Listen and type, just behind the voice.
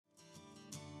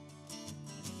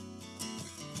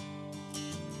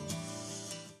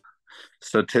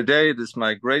So today it is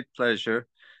my great pleasure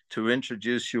to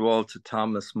introduce you all to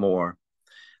Thomas More.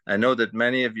 I know that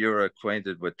many of you are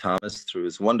acquainted with Thomas through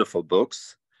his wonderful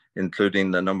books,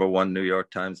 including the #1 New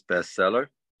York Times bestseller,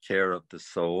 Care of the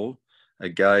Soul, a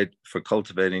guide for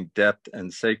cultivating depth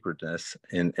and sacredness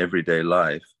in everyday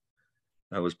life.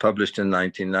 That was published in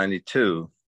 1992.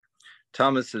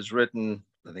 Thomas has written,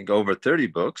 I think, over 30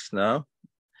 books now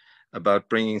about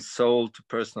bringing soul to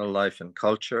personal life and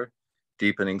culture,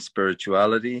 deepening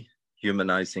spirituality,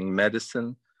 humanizing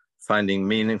medicine, finding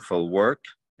meaningful work,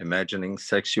 imagining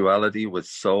sexuality with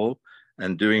soul,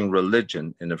 and doing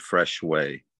religion in a fresh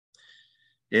way.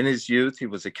 In his youth, he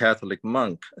was a Catholic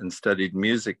monk and studied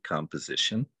music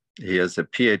composition. He has a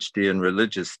PhD in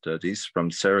religious studies from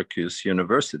Syracuse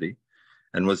University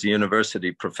and was a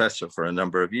university professor for a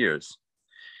number of years.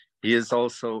 He is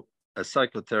also a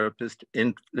psychotherapist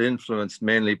influenced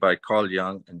mainly by Carl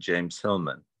Jung and James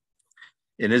Hillman.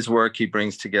 In his work, he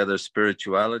brings together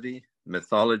spirituality,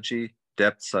 mythology,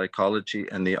 depth psychology,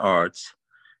 and the arts,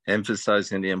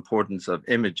 emphasizing the importance of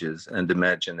images and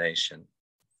imagination.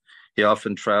 He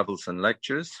often travels and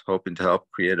lectures, hoping to help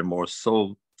create a more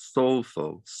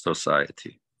soulful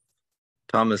society.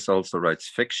 Thomas also writes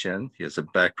fiction. He has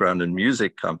a background in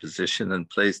music composition and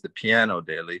plays the piano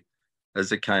daily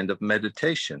as a kind of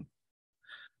meditation.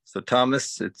 So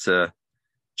Thomas, it's a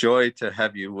joy to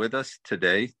have you with us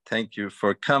today. Thank you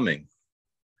for coming.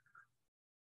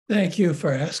 Thank you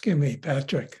for asking me,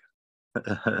 Patrick.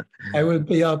 I would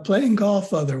be out playing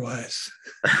golf otherwise.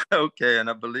 Okay, and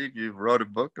I believe you wrote a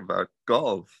book about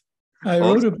golf. I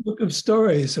wrote a book of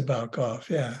stories about golf.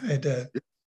 Yeah, I did.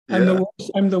 Yeah.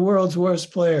 I'm the world's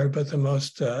worst player, but the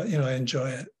most, I enjoy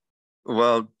it.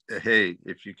 Well, hey,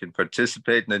 if you can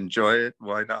participate and enjoy it,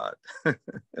 why not?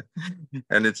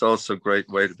 And it's also a great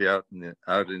way to be out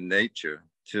in nature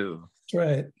too. That's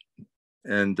right.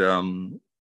 And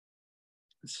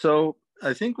so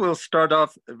I think we'll start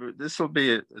off. This will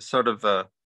be a sort of a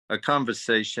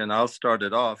conversation. I'll start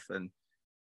it off, and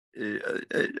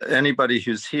anybody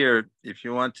who's here, if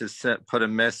you want to put a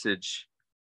message,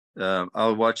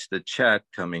 I'll watch the chat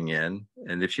coming in.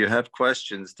 And if you have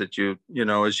questions that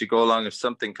as you go along, if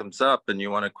something comes up and you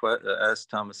want to ask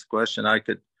Thomas a question, I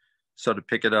could sort of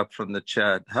pick it up from the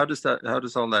chat. How does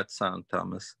all that sound,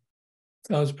 Thomas?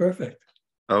 Sounds perfect.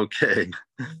 Okay.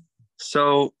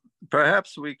 So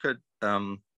perhaps we could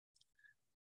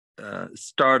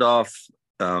start off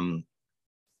in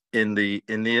the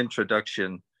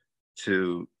introduction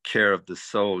to Care of the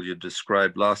Soul. You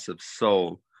describe loss of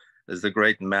soul as the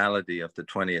great malady of the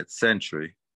 20th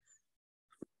century,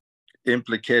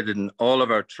 implicated in all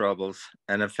of our troubles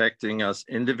and affecting us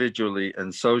individually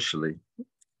and socially.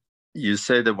 You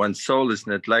say that when soul is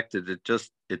neglected,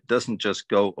 it doesn't just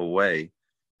go away.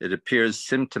 It appears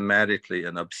symptomatically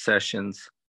in obsessions,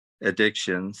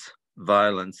 addictions,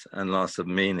 violence, and loss of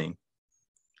meaning.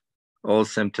 All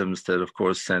symptoms that, of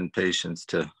course, send patients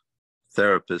to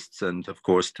therapists and, of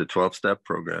course, to 12-step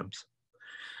programs.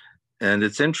 And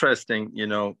it's interesting,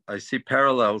 I see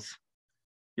parallels,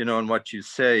 in what you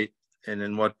say and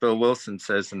in what Bill Wilson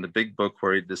says in the big book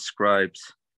where he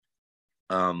describes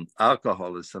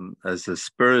alcoholism as a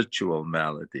spiritual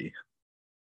malady,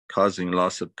 causing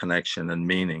loss of connection and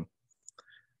meaning.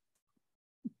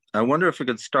 I wonder if we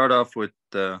could start off with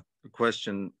the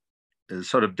question, a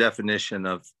sort of definition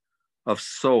of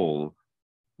soul,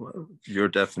 your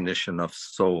definition of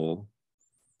soul.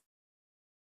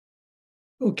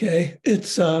 Okay,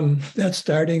 it's that's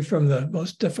starting from the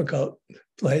most difficult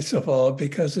place of all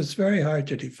because it's very hard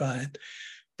to define.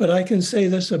 But I can say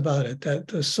this about it, that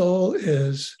the soul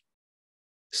is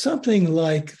something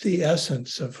like the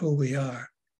essence of who we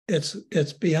are. It's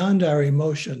beyond our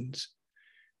emotions.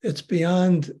 It's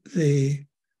beyond the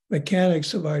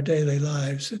mechanics of our daily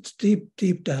lives. It's deep,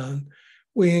 deep down.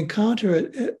 We encounter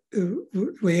it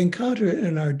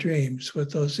in our dreams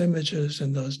with those images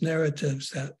and those narratives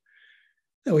that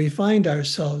we find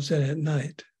ourselves in at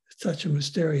night. It's such a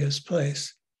mysterious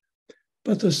place.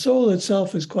 But the soul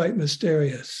itself is quite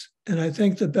mysterious. And I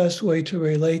think the best way to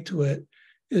relate to it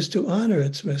is to honor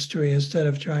its mystery instead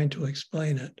of trying to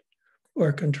explain it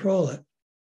or control it.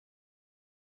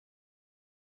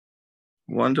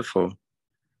 Wonderful.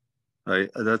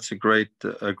 That's a great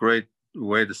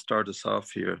way to start us off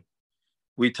here.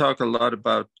 We talk a lot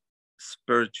about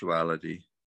spirituality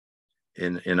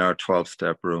in our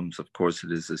 12-step rooms. Of course,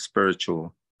 it is a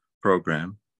spiritual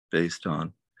program based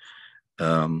on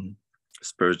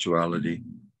spirituality.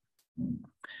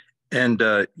 And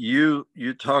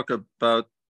you talk about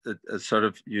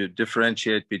you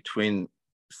differentiate between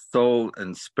soul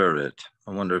and spirit.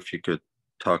 I wonder if you could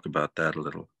talk about that a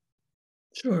little.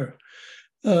 Sure.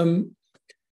 Um,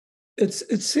 it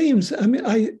seems, I mean,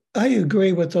 I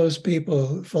agree with those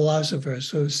people, philosophers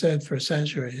who have said for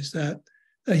centuries that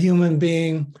a human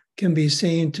being can be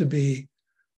seen to be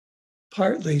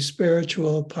partly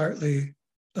spiritual, partly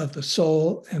of the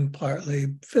soul, and partly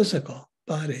physical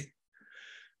body.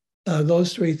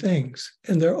 Those three things.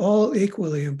 And they're all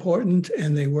equally important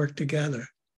and they work together.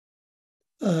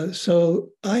 So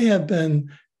I have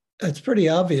been, it's pretty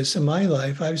obvious in my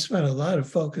life, I've spent a lot of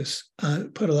focus,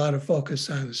 put a lot of focus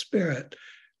on the spirit.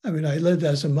 I mean, I lived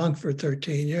as a monk for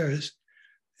 13 years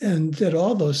and did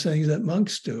all those things that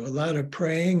monks do, a lot of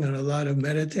praying and a lot of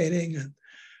meditating and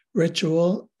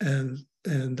ritual and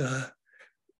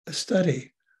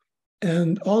study.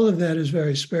 And all of that is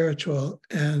very spiritual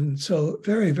and so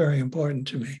very, very important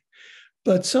to me.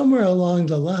 But somewhere along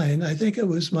the line, I think it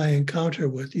was my encounter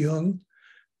with Jung.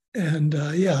 And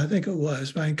I think it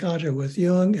was my encounter with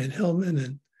Jung and Hillman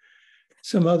and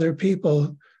some other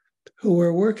people who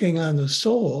were working on the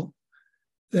soul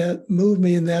that moved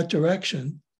me in that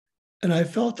direction. And I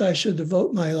felt I should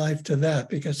devote my life to that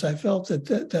because I felt that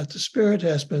the spirit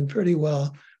has been pretty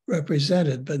well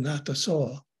represented, but not the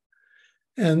soul.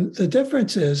 And the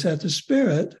difference is that the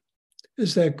spirit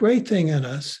is that great thing in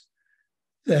us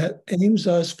that aims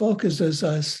us, focuses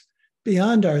us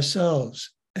beyond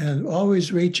ourselves and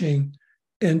always reaching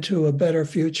into a better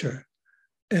future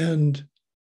and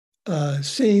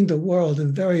seeing the world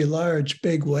in very large,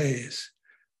 big ways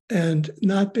and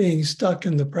not being stuck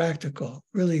in the practical,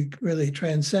 really, really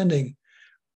transcending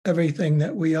everything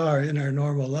that we are in our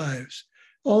normal lives.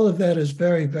 All of that is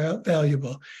very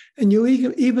valuable. And you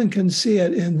even can see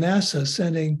it in NASA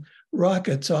sending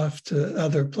rockets off to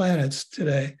other planets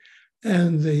today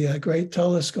and the great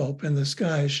telescope in the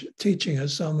sky teaching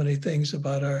us so many things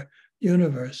about our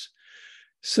universe.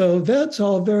 So that's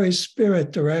all very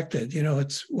spirit directed. You know,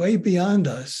 it's way beyond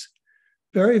us,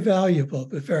 very valuable,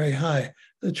 but very high.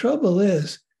 The trouble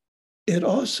is, it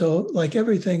also, like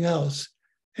everything else,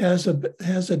 has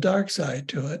a dark side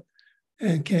to it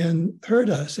and can hurt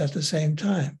us at the same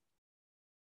time.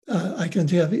 I can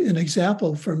give an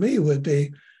example for me would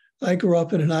be, I grew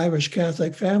up in an Irish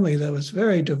Catholic family that was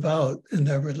very devout in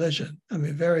their religion. I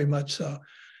mean, very much so.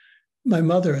 My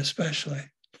mother especially.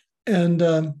 And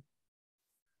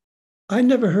I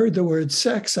never heard the word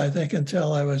sex, I think,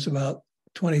 until I was about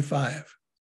 25.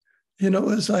 You know,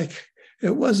 it was like,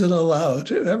 it wasn't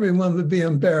allowed. Everyone would be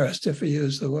embarrassed if we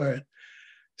used the word.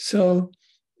 So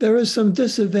there are some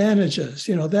disadvantages.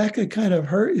 You know, that could kind of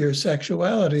hurt your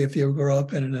sexuality if you grow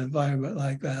up in an environment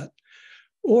like that.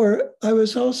 Or I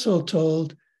was also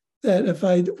told that if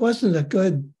I wasn't a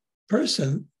good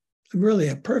person, really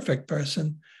a perfect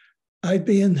person, I'd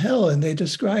be in hell. And they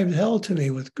described hell to me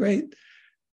with great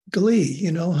glee,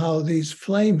 you know, how these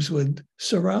flames would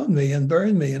surround me and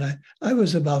burn me. And I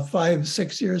was about 5,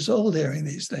 6 years old hearing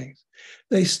these things.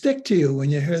 They stick to you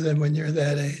when you hear them when you're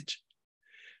that age.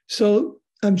 So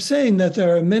I'm saying that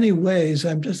there are many ways,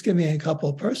 I'm just giving a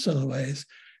couple personal ways,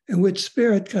 in which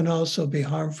spirit can also be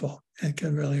harmful and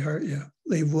can really hurt you,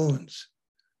 leave wounds.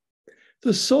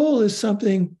 The soul is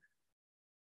something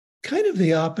kind of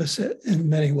the opposite in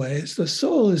many ways. The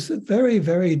soul is very,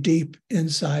 very deep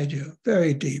inside you,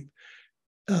 very deep.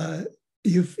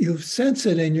 You sense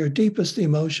it in your deepest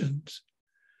emotions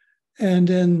and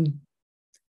in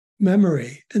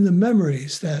memory, in the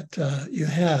memories that you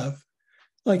have.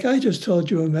 Like I just told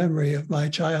you a memory of my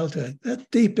childhood, that's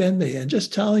deep in me. And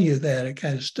just telling you that, it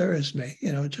kind of stirs me,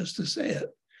 you know, just to say it.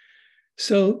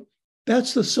 So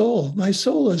that's the soul. My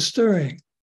soul is stirring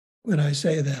when I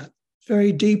say that.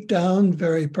 Very deep down,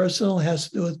 very personal, has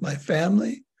to do with my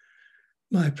family,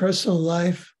 my personal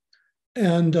life.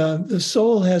 And the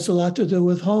soul has a lot to do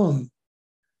with home.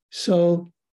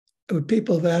 So when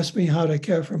people have asked me how to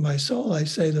care for my soul, I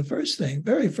say the first thing,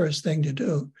 very first thing to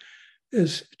do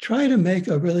is try to make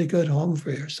a really good home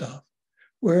for yourself,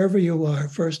 wherever you are,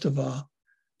 first of all.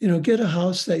 You know, get a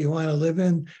house that you want to live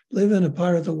in a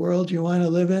part of the world you want to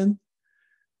live in.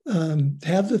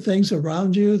 Have the things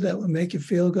around you that will make you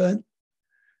feel good.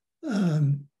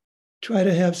 Try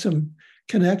to have some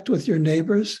connect with your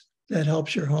neighbors. That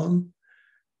helps your home.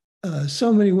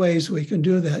 So many ways we can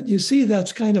do that. You see,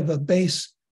 that's kind of a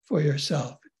base for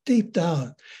yourself, deep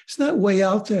down. It's not way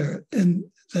out there in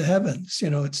the heavens, you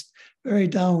know, it's very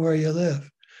down where you live.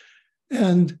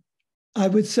 And I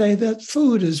would say that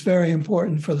food is very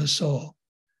important for the soul.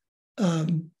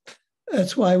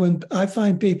 That's why when I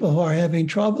find people who are having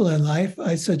trouble in life,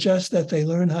 I suggest that they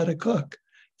learn how to cook,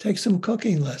 take some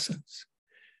cooking lessons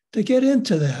to get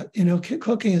into that. You know,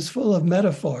 cooking is full of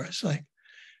metaphors. Like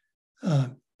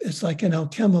it's like an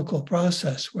alchemical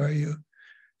process where you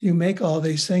you make all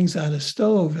these things on a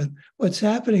stove, and what's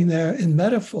happening there in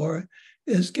metaphor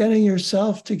is getting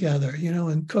yourself together,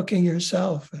 and cooking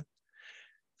yourself,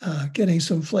 and getting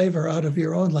some flavor out of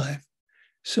your own life.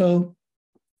 So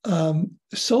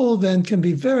soul then can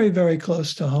be very, very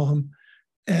close to home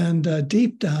and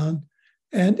deep down,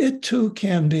 and it too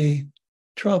can be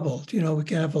troubled. We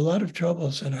can have a lot of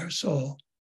troubles in our soul.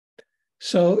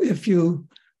 So if you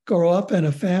grow up in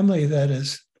a family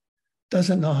that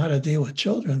doesn't know how to deal with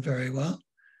children very well,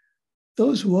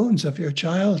 those wounds of your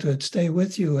childhood stay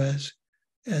with you as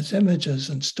images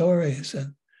and stories,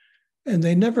 and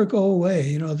they never go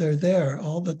away. They're there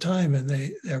all the time, and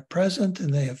they're present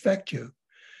and they affect you.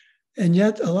 And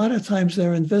yet a lot of times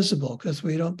they're invisible because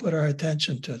we don't put our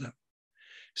attention to them.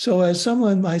 So as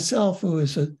someone myself who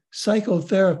is a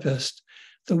psychotherapist,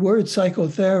 the word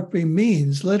psychotherapy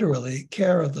means literally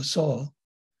care of the soul.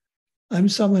 I'm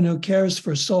someone who cares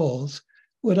for souls.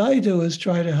 What I do is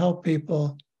try to help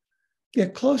people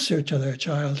get closer to their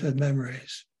childhood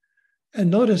memories and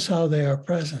notice how they are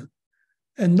present,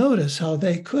 and notice how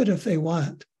they could, if they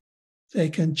want, they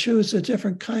can choose a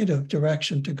different kind of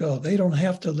direction to go. They don't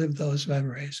have to live those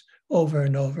memories over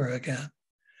and over again.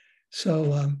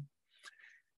 So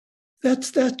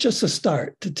that's just a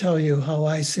start to tell you how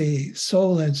I see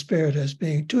soul and spirit as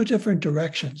being two different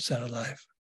directions in a life.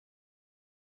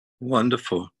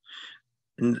 Wonderful.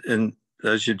 And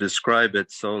as you describe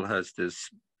it, soul has this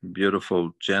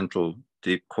beautiful, gentle,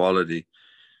 deep quality,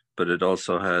 but it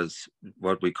also has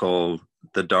what we call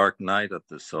the dark night of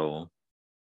the soul.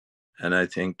 And I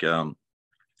think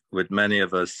with many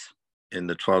of us in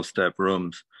the 12-step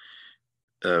rooms,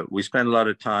 we spend a lot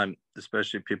of time,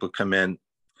 especially people come in,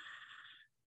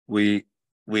 we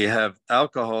have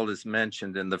alcohol is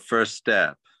mentioned in the first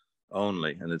step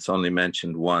only, and it's only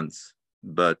mentioned once,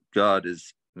 but God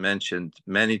is mentioned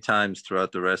many times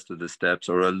throughout the rest of the steps,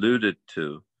 or alluded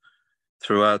to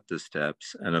throughout the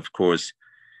steps. And of course,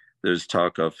 there's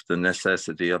talk of the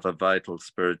necessity of a vital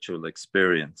spiritual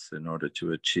experience in order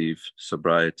to achieve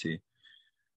sobriety.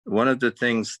 One of the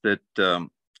things that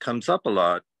comes up a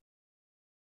lot,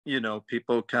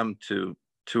 people come to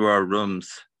our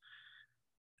rooms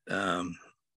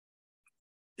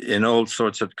in all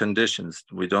sorts of conditions.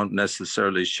 We don't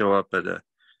necessarily show up at a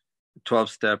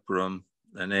 12-step room,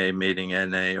 an AA meeting,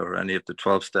 NA, or any of the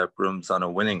 12-step rooms on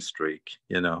a winning streak.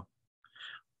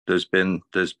 There's been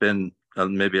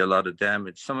maybe a lot of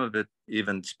damage, some of it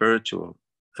even spiritual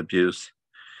abuse.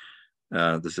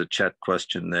 There's a chat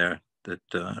question there that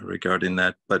regarding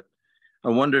that, but I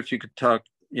wonder if you could talk,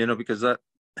 because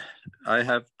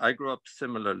I grew up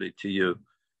similarly to you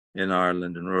in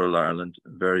Ireland, in rural Ireland,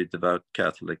 very devout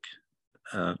Catholic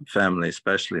family,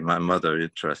 especially my mother,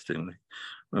 interestingly.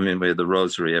 I mean, we had the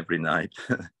rosary every night.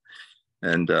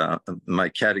 And my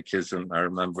catechism, I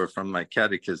remember from my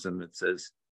catechism, it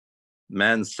says,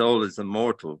 man's soul is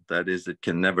immortal, that is, it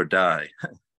can never die.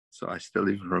 So I still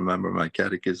even remember my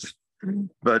catechism.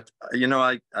 But,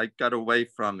 I got away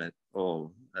from it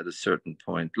all at a certain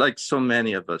point, like so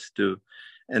many of us do.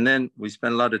 And then we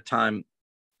spend a lot of time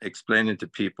explaining to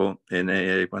people in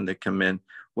AA when they come in,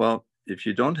 well, if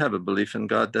you don't have a belief in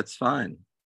God, that's fine.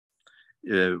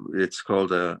 It's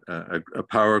called a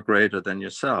power greater than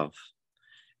yourself.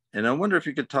 And I wonder if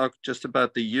you could talk just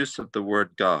about the use of the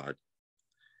word God.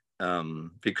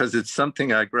 Because it's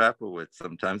something I grapple with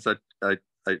sometimes. I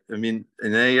mean,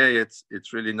 in AA,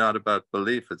 it's really not about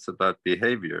belief; it's about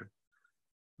behavior.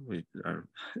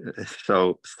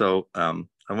 So I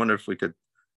wonder if we could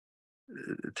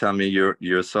tell me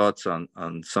your thoughts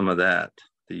on some of that,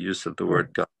 the use of the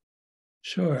word God.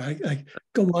 Sure, I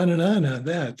go on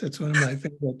that. That's one of my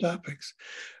favorite topics.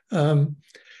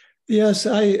 Yes,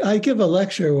 I give a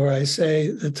lecture where I say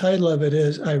the title of it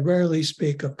is "I Rarely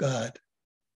Speak of God."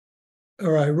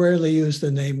 Or I rarely use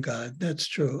the name God. That's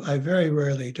true. I very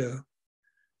rarely do.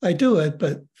 I do it,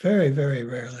 but very, very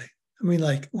rarely. I mean,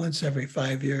 like once every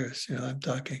 5 years, I'm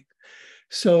talking.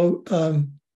 So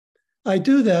I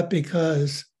do that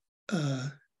because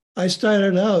I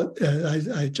started out,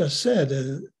 I just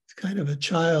said, kind of a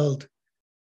child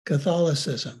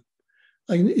Catholicism.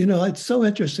 It's so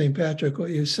interesting, Patrick,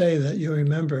 what you say that you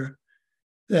remember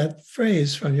that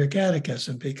phrase from your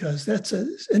catechism, because that's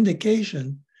an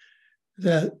indication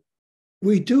that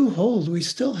we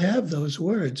still have those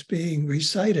words being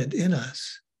recited in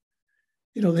us.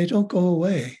 They don't go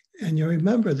away. And you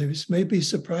remember, this may be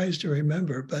surprised to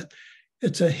remember, but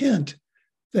it's a hint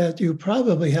that you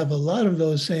probably have a lot of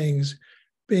those things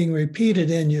being repeated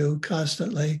in you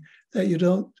constantly that you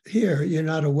don't hear, you're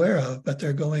not aware of, but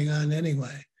they're going on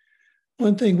anyway.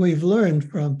 One thing we've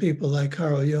learned from people like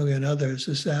Carl Jung and others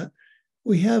is that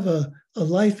we have a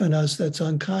life in us that's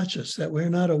unconscious, that we're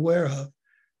not aware of,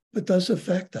 but does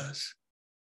affect us.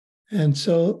 And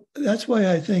so that's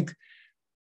why I think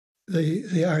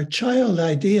our child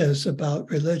ideas about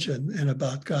religion and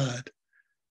about God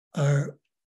are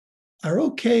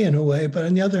okay in a way, but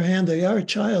on the other hand, they are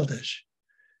childish.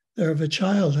 They're of a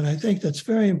child, and I think that's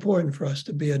very important for us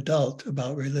to be adult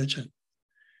about religion,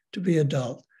 to be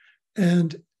adult.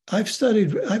 And I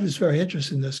was very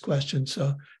interested in this question,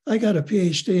 so I got a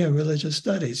PhD in religious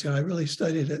studies. I really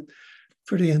studied it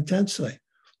pretty intensely.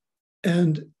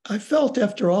 And I felt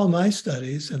after all my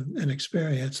studies and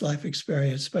experience, life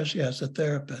experience, especially as a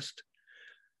therapist,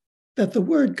 that the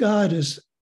word God is,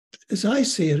 as I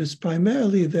see it, is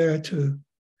primarily there to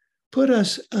put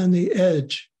us on the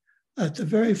edge at the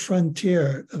very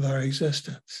frontier of our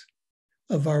existence,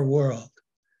 of our world.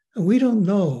 And we don't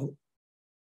know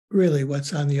really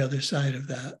what's on the other side of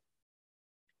that.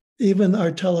 Even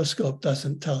our telescope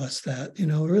doesn't tell us that,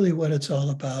 really what it's all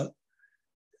about.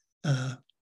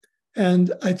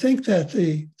 And I think that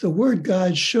the word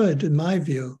God should, in my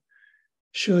view,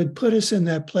 should put us in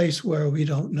that place where we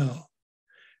don't know.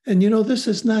 And this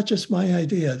is not just my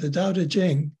idea. The Tao Te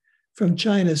Ching from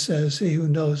China says, he who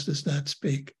knows does not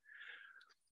speak,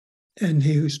 and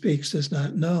he who speaks does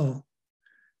not know.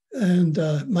 And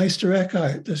Meister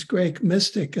Eckhart, this great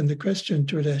mystic in the Christian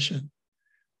tradition,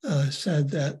 said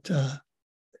that,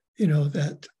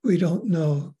 that we don't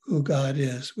know who God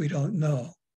is. We don't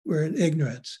know. We're in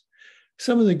ignorance.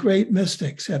 Some of the great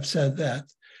mystics have said that.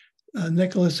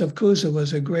 Nicholas of Cusa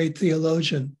was a great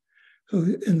theologian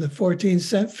who in the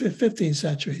 15th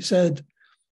century said,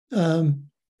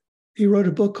 he wrote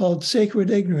a book called Sacred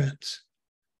Ignorance,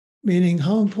 meaning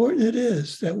how important it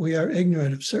is that we are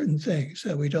ignorant of certain things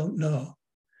that we don't know.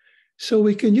 So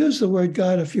we can use the word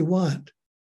God if you want,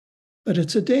 but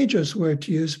it's a dangerous word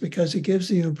to use because it gives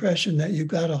the impression that you've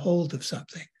got a hold of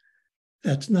something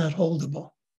that's not holdable,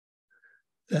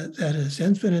 that is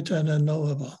infinite and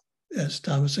unknowable, as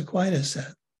Thomas Aquinas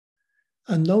said,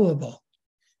 unknowable.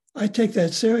 I take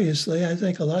that seriously. I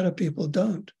think a lot of people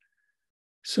don't.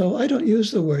 So I don't use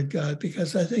the word God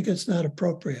because I think it's not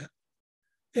appropriate.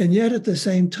 And yet at the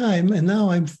same time, and now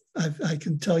I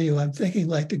can tell you, I'm thinking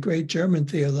like the great German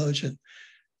theologian,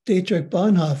 Dietrich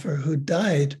Bonhoeffer, who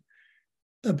died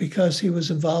because he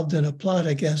was involved in a plot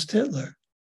against Hitler.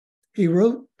 He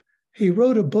wrote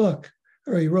a book,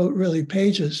 or he wrote really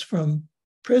pages from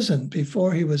prison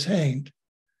before he was hanged.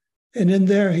 And in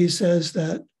there he says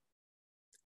that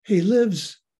he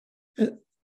lives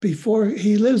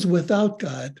without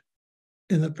God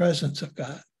in the presence of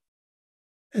God.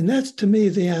 And that's, to me,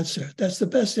 the answer. That's the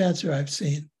best answer I've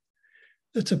seen.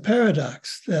 It's a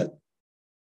paradox that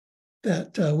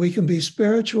we can be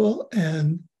spiritual,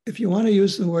 and if you want to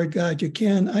use the word God, you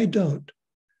can. I don't.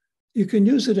 You can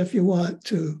use it if you want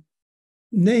to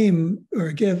name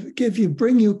or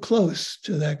bring you close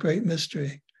to that great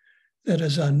mystery that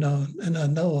is unknown and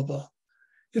unknowable.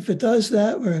 If it does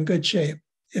that, we're in good shape.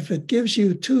 If it gives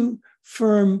you too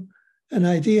firm an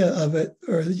idea of it,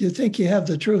 or you think you have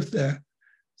the truth there,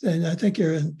 then I think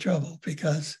you're in trouble,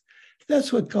 because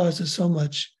that's what causes so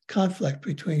much conflict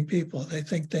between people. They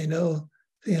think they know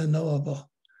the unknowable.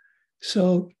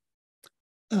 So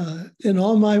in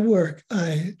all my work,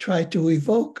 I try to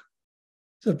evoke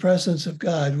the presence of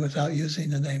God without using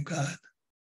the name God.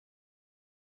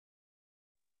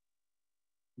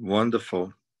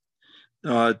 Wonderful.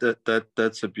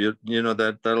 That's a beautiful,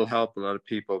 that'll help a lot of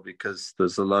people, because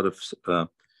there's a lot of,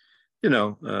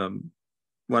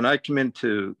 when I came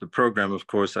into the program, of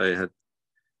course, I had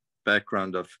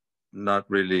background of not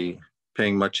really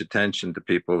paying much attention to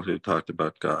people who talked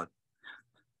about God.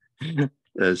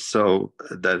 So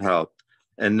that helped.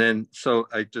 And then, so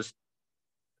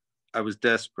I was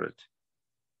desperate.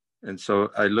 And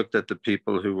so I looked at the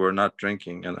people who were not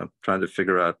drinking, and I'm trying to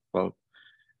figure out, well,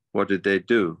 what did they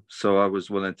do? So I was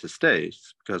willing to stay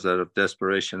because out of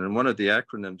desperation. And one of the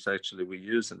acronyms actually we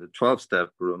use in the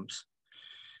 12-step rooms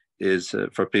is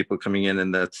for people coming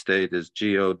in that state is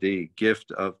GOD,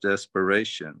 gift of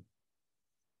desperation.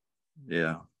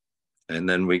 Yeah. And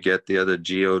then we get the other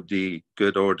GOD,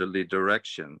 good orderly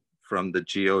direction, from the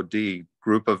GOD,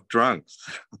 group of drunks.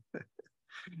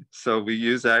 So we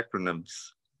use acronyms,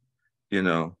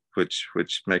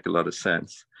 which make a lot of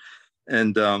sense.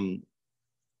 And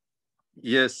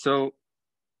yes, so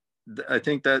I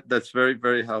think that's very,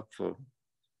 very helpful.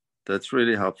 That's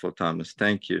really helpful, Thomas.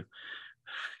 Thank you.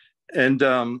 And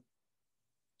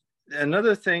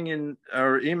another thing, in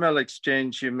our email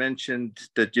exchange, you mentioned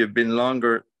that you've been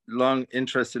long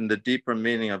interested in the deeper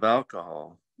meaning of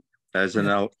alcohol as an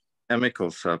alchemical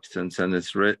substance and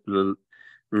its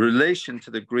relation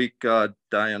to the Greek god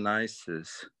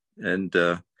Dionysus and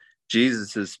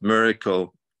Jesus's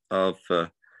miracle of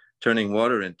turning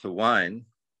water into wine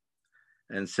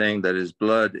and saying that his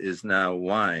blood is now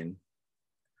wine.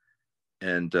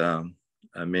 And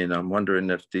I mean, I'm wondering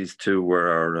if these two were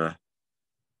our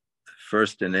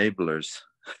first enablers.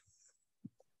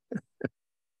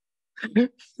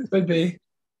 Could be.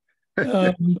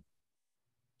 Do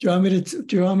you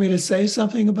want me to say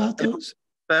something about those?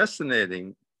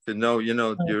 Fascinating to know,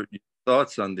 your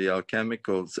thoughts on the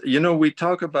alchemicals. We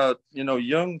talk about,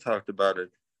 Jung talked about it.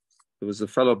 There was a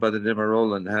fellow by the name of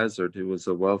Roland Hazard, who was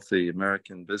a wealthy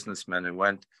American businessman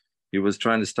who he was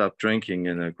trying to stop drinking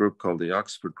in a group called the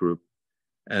Oxford Group.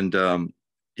 And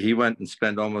he went and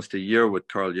spent almost a year with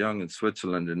Carl Jung in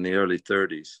Switzerland in the early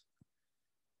 30s.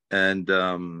 And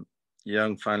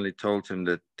Jung finally told him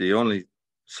that the only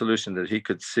solution that he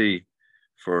could see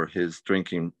for his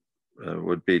drinking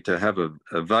would be to have a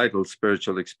vital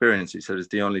spiritual experience. He said it's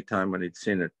the only time when he'd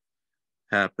seen it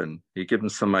happen. He gave him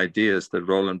some ideas that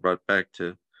Roland brought back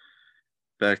to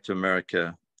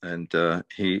America, and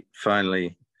he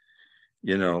finally,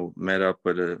 met up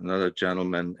with another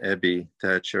gentleman, Ebby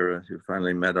Thatcher, who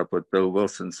finally met up with Bill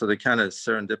Wilson. So they kind of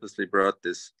serendipitously brought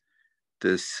this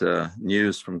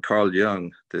news from Carl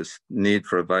Jung, this need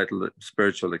for a vital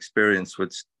spiritual experience,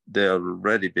 which they had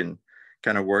already been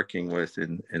kind of working with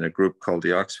in a group called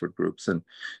the Oxford Groups. And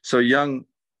so Jung,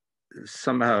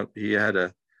 somehow he had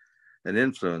an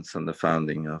influence on the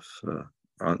founding of,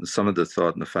 on some of the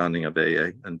thought in the founding of AA,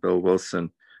 and Bill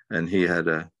Wilson, and he had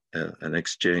an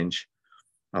exchange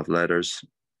of letters.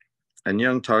 And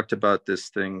Jung talked about this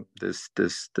thing, this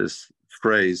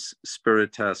phrase,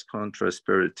 spiritas contra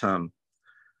spiritum,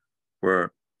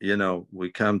 where,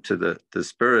 we come to the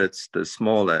spirits, the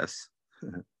small s,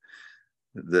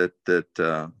 that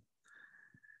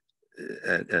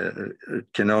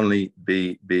can only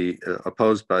be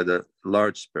opposed by the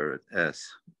large spirit, S,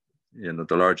 the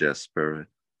large S spirit,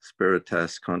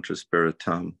 spiritas contra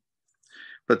spiritum.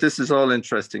 But this is all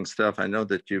interesting stuff. I know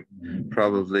that you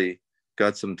probably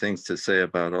got some things to say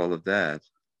about all of that,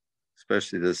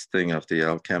 especially this thing of the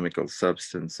alchemical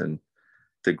substance and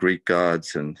the Greek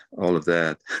gods and all of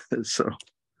that. So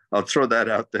I'll throw that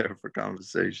out there for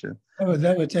conversation.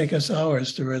 That would take us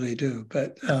hours to really do,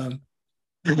 but I'd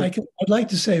like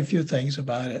to say a few things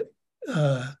about it.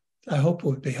 I hope it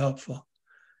would be helpful.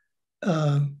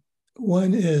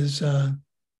 One is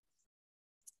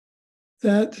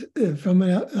that from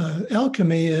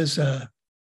alchemy is,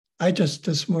 I just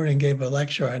this morning gave a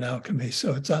lecture on alchemy,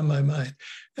 so it's on my mind.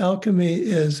 Alchemy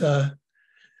is a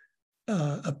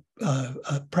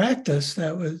practice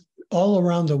that was all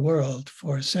around the world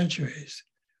for centuries,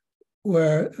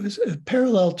 where it was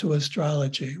parallel to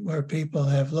astrology, where people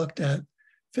have looked at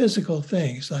physical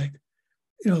things like,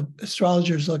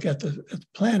 astrologers look at the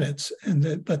planets,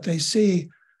 but they see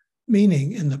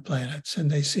meaning in the planets, and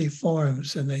they see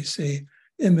forms, and they see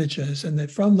images, and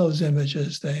that from those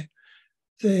images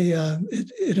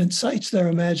it incites their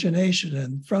imagination,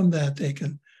 and from that they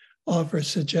can offer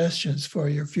suggestions for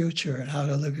your future and how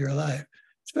to live your life.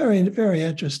 It's very, very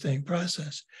interesting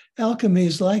process. Alchemy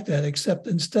is like that, except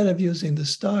instead of using the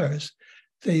stars,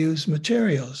 they use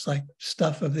materials like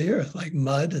stuff of the earth, like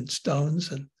mud and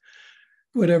stones and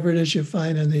whatever it is you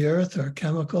find in the earth, or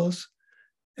chemicals.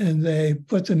 And they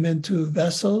put them into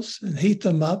vessels and heat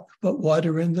them up, put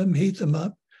water in them, heat them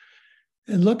up,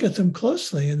 and look at them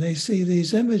closely. And they see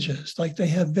these images, like they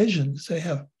have visions.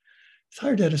 It's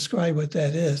hard to describe what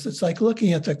that is. It's like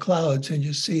looking at the clouds and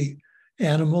you see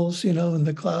animals, in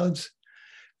the clouds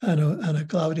on a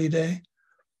cloudy day.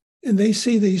 And they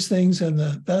see these things in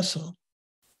the vessel.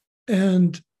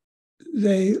 And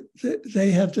Jung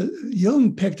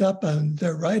picked up on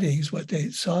their writings, what they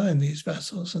saw in these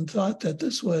vessels, and thought that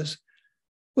this was,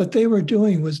 what they were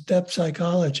doing was depth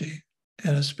psychology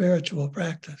and a spiritual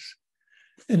practice.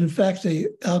 And in fact, the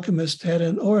alchemist had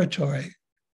an oratory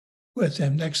with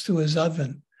him next to his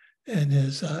oven in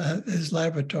his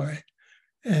laboratory.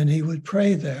 And he would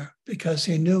pray there because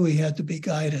he knew he had to be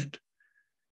guided.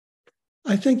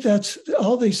 I think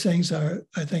all these things are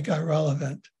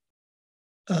relevant.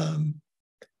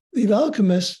 The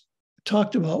alchemists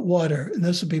talked about water, and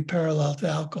this would be parallel to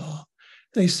alcohol.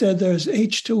 They said there's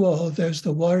H2O, there's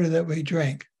the water that we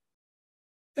drink.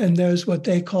 And there's what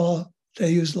they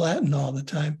use Latin all the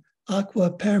time,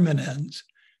 aqua permanens,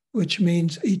 which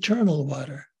means eternal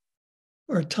water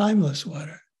or timeless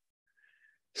water.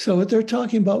 So they're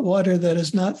talking about water that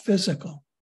is not physical,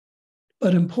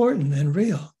 but important and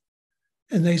real.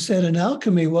 And they said in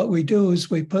alchemy, what we do is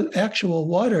we put actual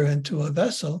water into a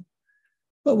vessel.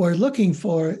 What we're looking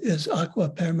for is aqua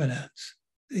permanens,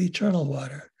 the eternal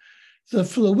water, the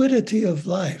fluidity of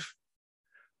life,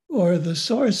 or the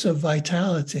source of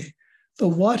vitality, the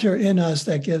water in us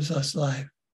that gives us life,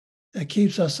 that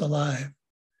keeps us alive.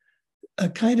 A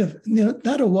kind of,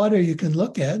 not a water you can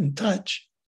look at and touch,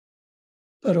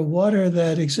 but a water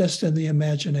that exists in the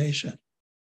imagination,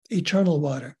 eternal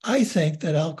water. I think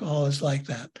that alcohol is like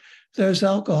that. There's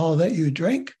alcohol that you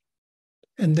drink,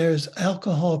 and there's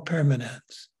alcohol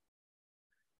permanence.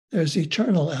 There's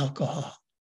eternal alcohol.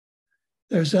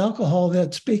 There's alcohol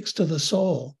that speaks to the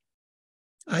soul.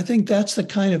 I think that's the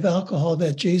kind of alcohol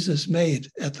that Jesus made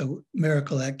at the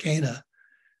miracle at Cana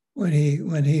when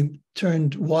he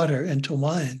turned water into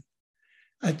wine.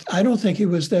 I don't think he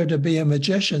was there to be a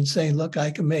magician saying, look,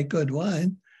 I can make good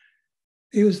wine.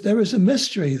 There was a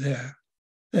mystery there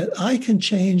that I can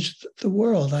change the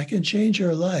world. I can change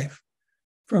your life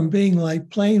from being like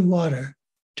plain water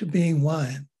to being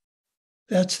wine.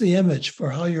 That's the image for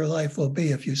how your life will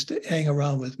be if you hang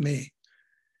around with me.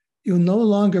 You'll no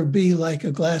longer be like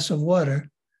a glass of water.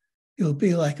 You'll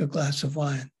be like a glass of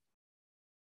wine,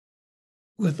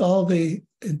 with all the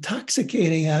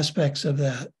intoxicating aspects of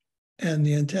that and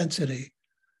the intensity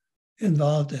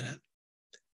involved in it.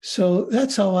 So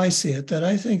that's how I see it, that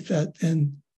I think that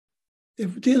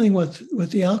if dealing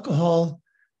with the alcohol,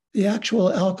 the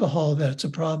actual alcohol that's a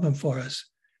problem for us,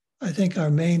 I think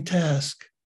our main task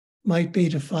might be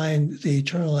to find the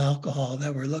eternal alcohol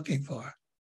that we're looking for.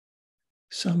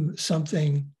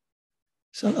 Something.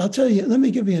 I'll tell you, let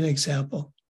me give you an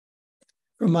example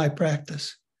from my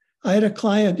practice. I had a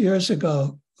client years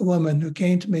ago, a woman who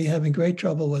came to me having great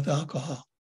trouble with alcohol.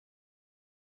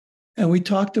 And we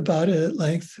talked about it at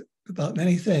length, about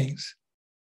many things.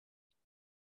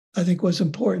 I think it was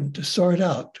important to sort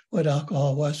out what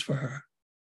alcohol was for her.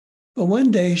 But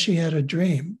one day she had a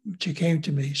dream. She came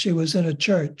to me. She was in a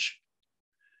church.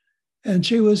 And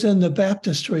she was in the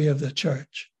baptistry of the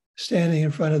church, standing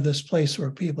in front of this place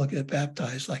where people get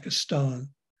baptized, like a stone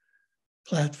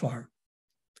platform.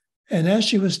 And as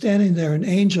she was standing there, an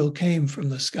angel came from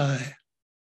the sky.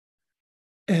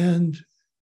 And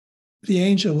the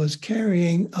angel was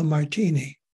carrying a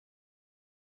martini.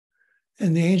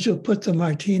 And the angel put the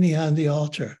martini on the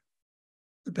altar,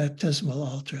 the baptismal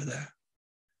altar there,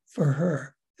 for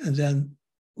her, and then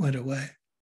went away.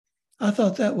 I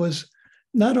thought that was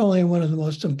not only one of the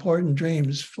most important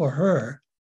dreams for her,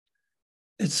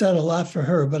 it said a lot for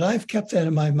her, but I've kept that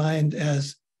in my mind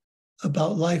as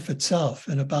about life itself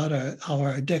and about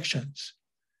our addictions.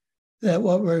 That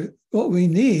what we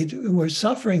need, when we're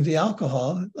suffering the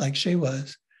alcohol, like she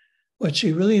was, what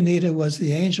she really needed was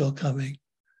the angel coming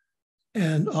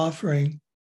and offering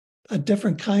a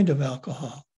different kind of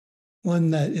alcohol,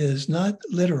 one that is not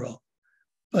literal,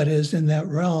 but is in that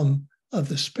realm of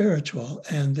the spiritual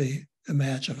and the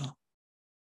imaginal.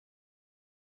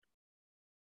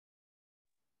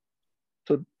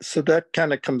 So that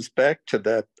kind of comes back to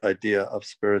that idea of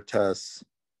spiritus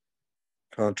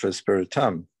contra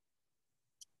spiritum.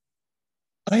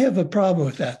 I have a problem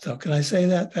with that, though. Can I say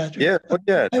that, Patrick? Yeah, well,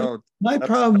 yeah. My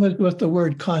problem is with the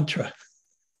word contra.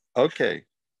 Okay,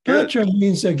 good. Contra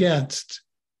means against.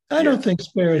 I don't think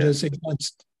spirit is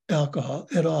against alcohol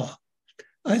at all.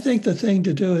 I think the thing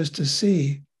to do is to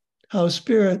see how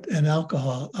spirit and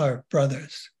alcohol are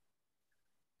brothers.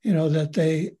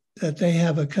 That they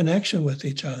have a connection with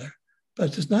each other,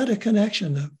 but there's not a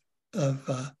connection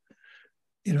of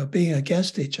being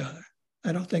against each other.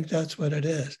 I don't think that's what it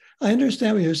is. I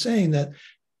understand what you're saying,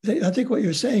 I think what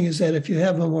you're saying is that if you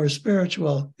have a more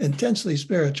spiritual, intensely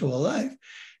spiritual life,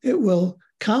 it will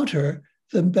counter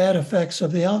the bad effects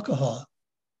of the alcohol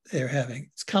they're having.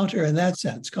 It's counter in that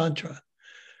sense, contra.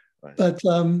 Right. But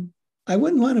I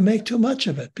wouldn't want to make too much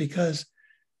of it, because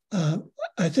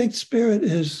I think spirit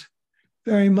is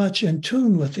very much in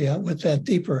tune with that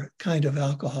deeper kind of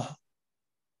alcohol.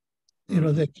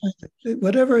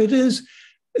 Whatever it is,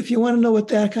 if you want to know what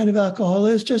that kind of alcohol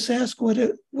is, just ask what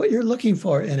you're looking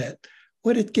for in it,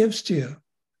 what it gives to you,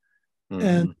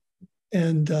 and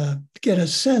get a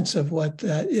sense of what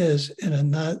that is in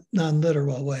a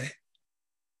non-literal way.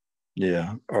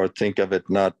 Yeah, or think of it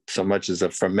not so much as a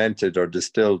fermented or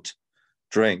distilled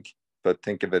drink, but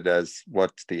think of it as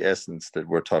what's the essence that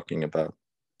we're talking about.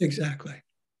 Exactly.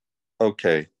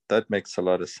 Okay, that makes a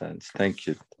lot of sense. Thank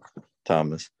you,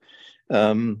 Thomas.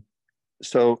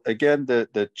 So again,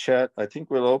 the chat, I think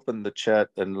we'll open the chat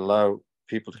and allow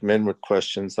people to come in with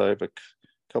questions. I have a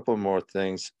couple more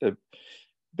things.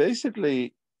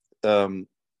 Basically,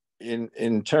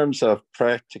 in terms of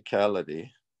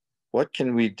practicality, what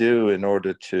can we do in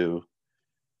order to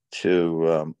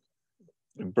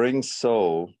bring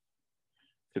soul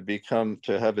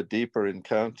to have a deeper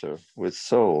encounter with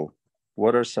soul,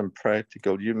 what are some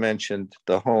practical, you mentioned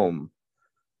the home.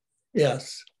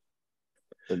 Yes.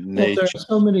 The Well, there nature.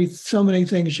 are so many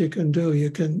things you can do.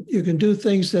 You can do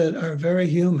things that are very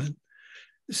human.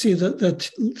 See,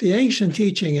 the ancient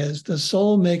teaching is the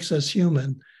soul makes us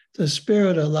human. The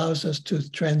spirit allows us to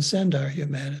transcend our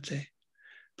humanity.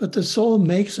 But the soul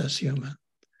makes us human.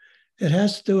 It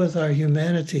has to do with our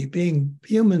humanity, being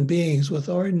human beings with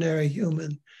ordinary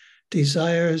human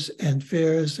desires and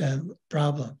fears and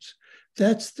problems.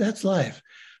 That's life.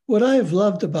 What I've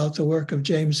loved about the work of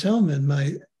James Hillman,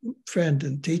 my friend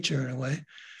and teacher in a way,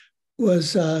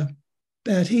 was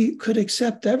that he could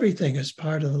accept everything as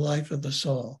part of the life of the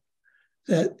soul,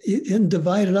 that he didn't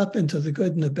divide it up into the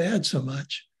good and the bad so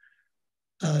much,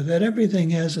 that everything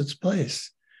has its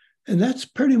place. And that's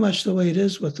pretty much the way it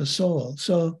is with the soul.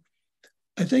 So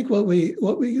I think the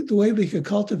way we could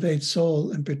cultivate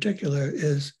soul in particular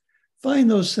is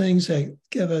find those things that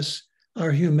give us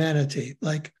our humanity,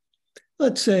 like,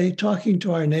 let's say, talking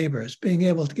to our neighbors, being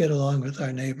able to get along with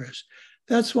our neighbors.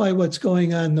 That's why what's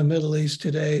going on in the Middle East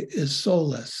today is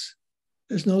soulless.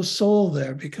 There's no soul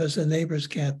there because the neighbors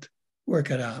can't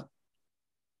work it out.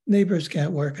 Neighbors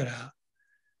can't work it out.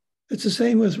 It's the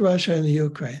same with Russia and the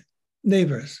Ukraine.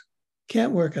 Neighbors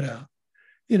can't work it out.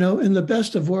 You know, in the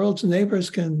best of worlds, neighbors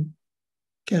can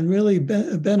really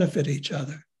benefit each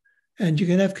other. And you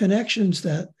can have connections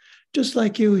that, just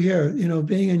like you here, you know,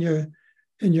 being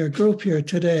in your group here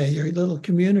today, your little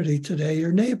community today,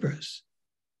 your neighbors.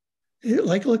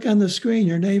 Like, look on the screen,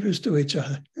 you're neighbors to each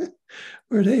other.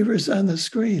 We're neighbors on the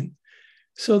screen.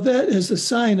 So that is a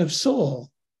sign of soul.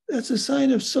 That's a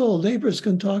sign of soul. Neighbors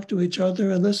can talk to each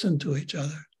other and listen to each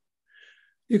other.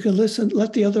 You can listen,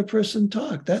 let the other person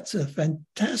talk. That's a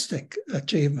fantastic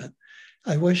achievement.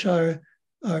 I wish our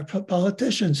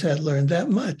politicians had learned that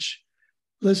much.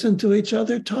 Listen to each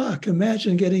other talk.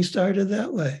 Imagine getting started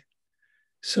that way.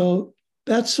 So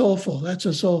that's soulful. That's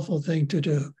a soulful thing to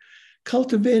do.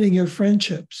 Cultivating your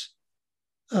friendships.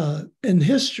 In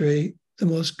history,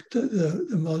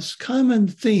 the most common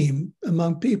theme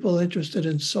among people interested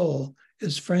in soul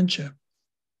is friendship.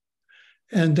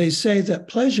 And they say that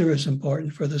pleasure is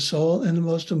important for the soul, and the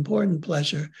most important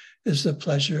pleasure is the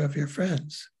pleasure of your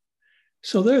friends.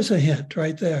 So there's a hint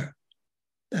right there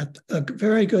that a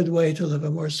very good way to live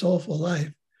a more soulful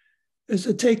life is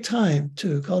to take time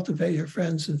to cultivate your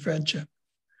friends and friendship,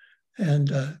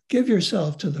 and give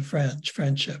yourself to the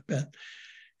friendship.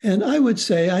 And I would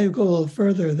say, I go a little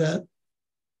further, that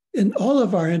in all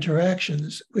of our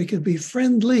interactions, we could be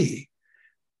friendly.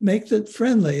 Make that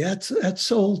friendly. That's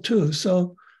soul too.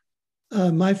 So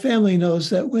my family knows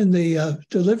that when the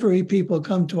delivery people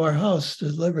come to our house to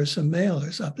deliver some mail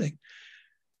or something,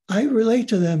 I relate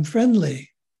to them friendly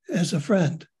as a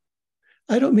friend.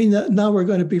 I don't mean that now we're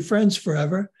going to be friends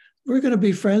forever. We're going to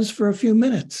be friends for a few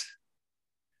minutes.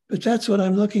 But that's what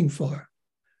I'm looking for.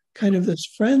 Kind of this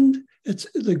friend.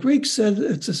 The Greeks said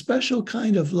it's a special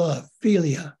kind of love,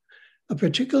 philia, a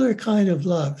particular kind of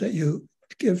love that you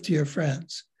give to your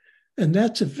friends. And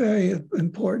that's very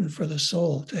important for the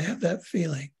soul, to have that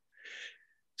feeling.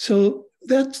 So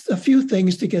that's a few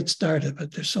things to get started,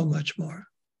 but there's so much more.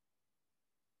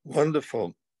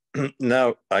 Wonderful.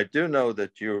 Now, I do know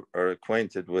that you are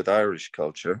acquainted with Irish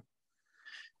culture.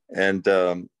 And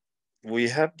we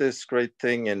have this great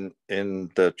thing in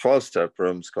the 12-step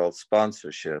rooms called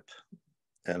sponsorship.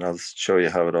 And I'll show you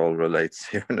how it all relates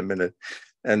here in a minute.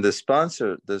 And the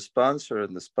sponsor and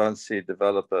the sponsee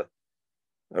develop a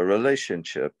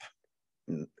relationship.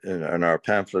 In our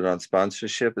pamphlet on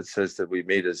sponsorship, it says that we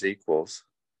meet as equals,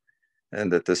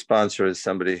 and that the sponsor is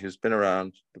somebody who's been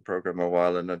around the program a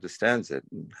while and understands it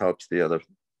and helps the other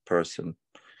person.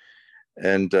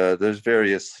 And there's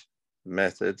various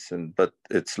methods, but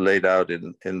it's laid out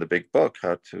in the big book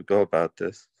how to go about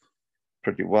this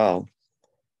pretty well.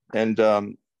 And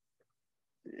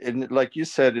like you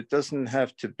said, it doesn't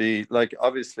have to be like,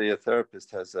 obviously a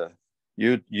therapist has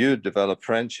you develop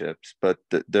friendships, but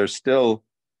they're still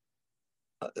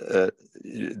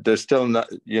not,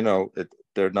 you know,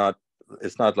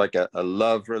 it's not like a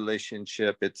love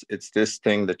relationship. It's this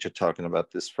thing that you're talking about,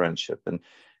 this friendship. And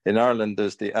in Ireland,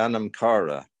 there's the Anam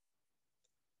Cara,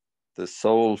 the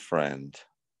soul friend.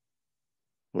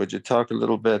 Would you talk a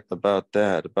little bit about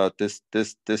that, about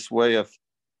this way of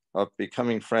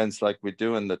becoming friends like we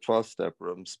do in the 12-step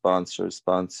room, sponsors,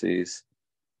 sponsees,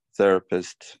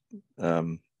 therapist,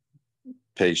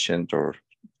 patient or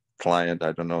client,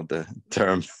 I don't know the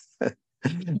term.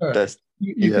 Sure.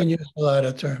 You can use a lot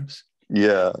of terms.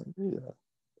 Yeah.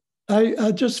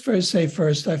 I'll just say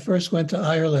first, I first went to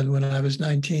Ireland when I was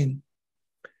 19.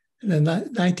 in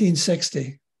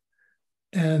 1960.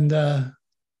 And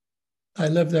I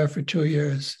lived there for 2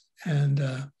 years.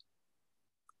 And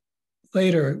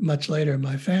later, much later,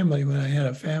 my family, when I had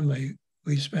a family,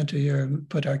 we spent a year and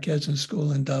put our kids in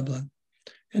school in Dublin.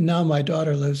 And now my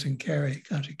daughter lives in Kerry,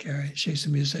 County Kerry. She's a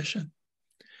musician.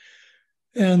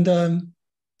 And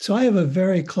so I have a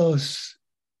very close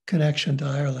connection to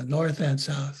Ireland, north and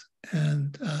south.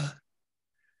 And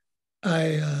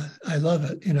I love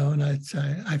it, you know, and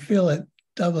I feel that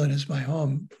Dublin is my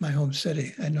home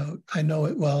city. I know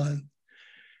it well, and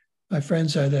my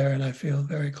friends are there, and I feel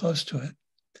very close to it.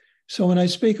 So when I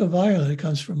speak of Ireland, it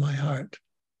comes from my heart.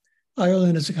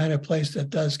 Ireland is the kind of place that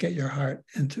does get your heart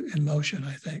in motion,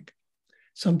 I think.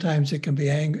 Sometimes it can be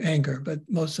anger, but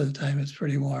most of the time it's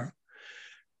pretty warm.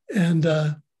 And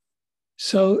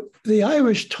so the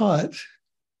Irish taught,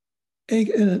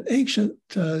 in an ancient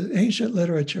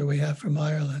literature we have from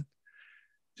Ireland,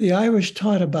 the Irish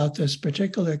taught about this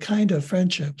particular kind of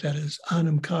friendship that is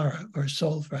anam cara, or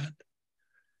soul friend.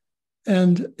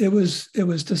 And it was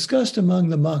discussed among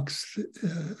the monks,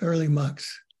 early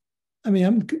monks. I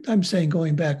mean, I'm saying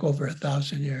going back over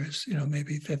 1,000 years, you know,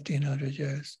 maybe 1,500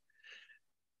 years.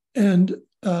 And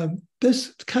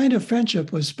this kind of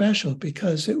friendship was special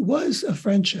because it was a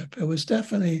friendship. It was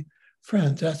definitely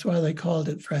friend. That's why they called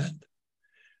it friend.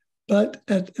 But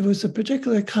it was a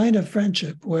particular kind of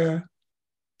friendship where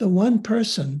the one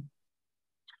person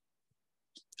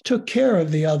took care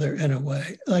of the other in a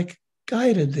way, like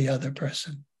guided the other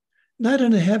person, not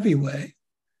in a heavy way,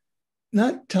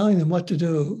 not telling them what to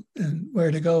do and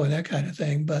where to go and that kind of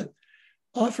thing, but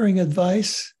offering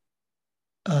advice,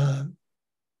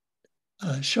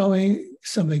 showing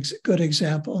some good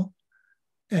example,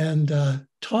 and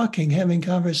having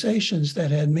conversations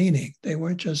that had meaning. They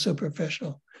weren't just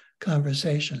superficial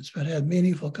conversations, but had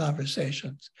meaningful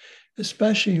conversations,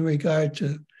 especially in regard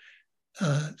to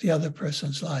the other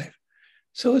person's life.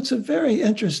 So it's a very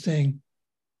interesting,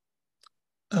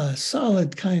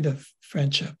 solid kind of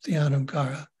friendship, the anam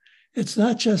cara. It's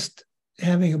not just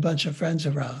having a bunch of friends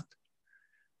around.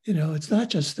 You know, it's not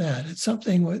just that. It's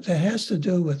something that has to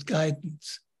do with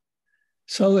guidance.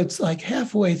 So it's like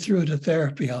halfway through to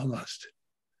therapy almost.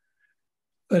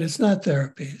 But it's not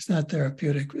therapy. It's not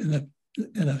therapeutic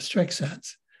in a strict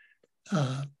sense.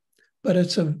 But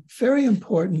it's a very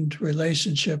important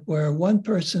relationship where one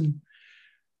person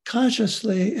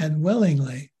consciously and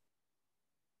willingly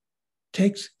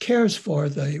cares for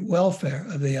the welfare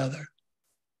of the other.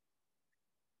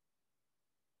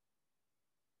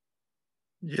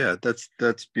 Yeah,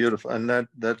 that's beautiful, and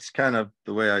that's kind of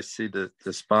the way I see the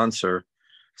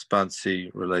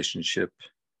sponsee relationship.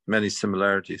 Many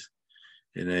similarities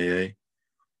in AA,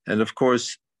 and of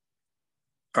course,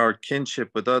 our kinship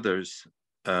with others,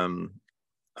 on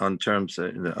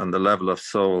the level of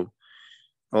soul,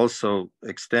 also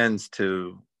extends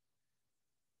to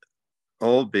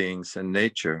all beings and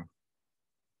nature.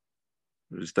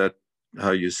 Is that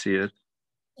how you see it?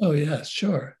 Oh, yes,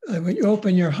 sure. When you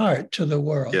open your heart to the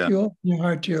world, Yeah. you open your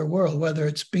heart to your world, whether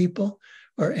it's people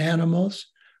or animals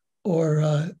or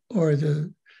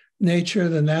the nature,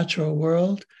 the natural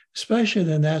world, especially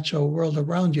the natural world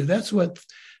around you. That's what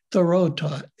Thoreau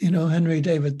taught. You know, Henry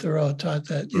David Thoreau taught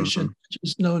that you should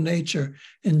just know nature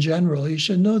in general. You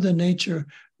should know the nature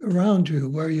around you,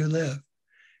 where you live.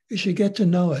 You should get to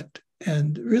know it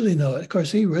and really know it. Of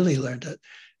course, he really learned it.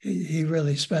 He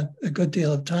really spent a good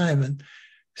deal of time and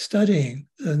studying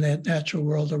the natural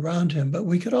world around him, but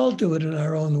we could all do it in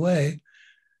our own way.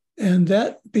 And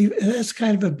that's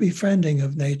kind of a befriending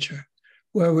of nature,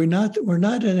 where we're not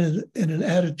in an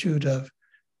attitude of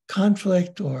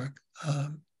conflict or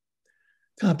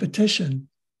competition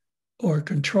or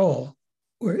control.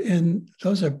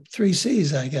 Those are 3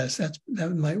 C's, I guess.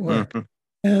 That might work.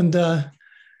 Mm-hmm.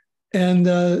 And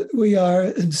we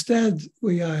are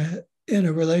in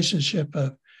a relationship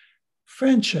of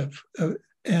friendship.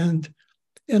 And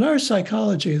in our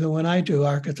psychology, the one I do,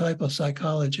 archetypal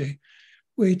psychology,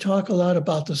 we talk a lot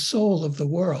about the soul of the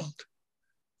world.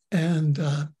 And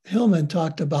Hillman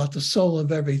talked about the soul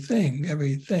of everything,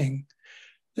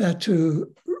 that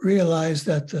to realize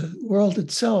that the world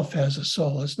itself has a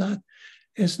soul.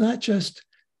 They're not just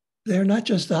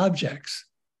objects,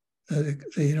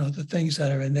 the things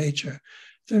that are in nature.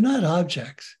 They're not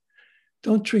objects.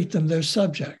 Don't treat them, they're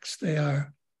subjects. They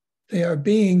are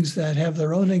beings that have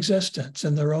their own existence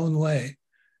in their own way.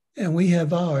 And we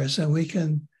have ours, and we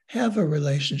can have a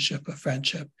relationship of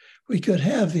friendship. We could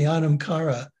have the anam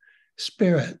cara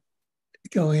spirit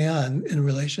going on in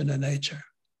relation to nature.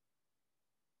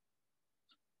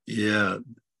 Yeah,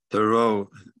 Thoreau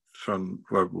from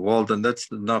Walden,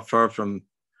 that's not far from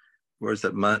where's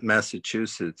that,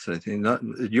 Massachusetts, I think, not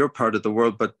your part of the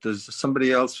world, but there's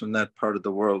somebody else from that part of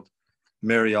the world,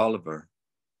 Mary Oliver,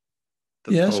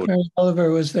 the Yes, poet. Mary Oliver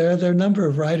was there. There are a number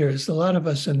of writers, a lot of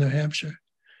us in New Hampshire.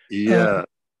 Yeah.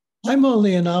 I'm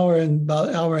only about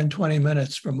an hour and 20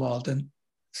 minutes from Walden.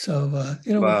 So,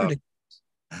 we're Wow. pretty.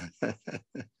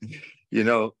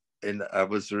 And I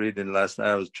was reading last night,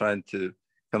 I was trying to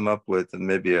come up with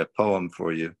maybe a poem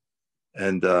for you.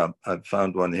 And I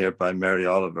found one here by Mary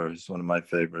Oliver, who's one of my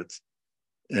favorites.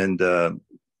 And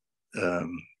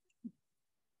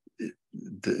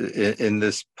in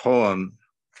this poem,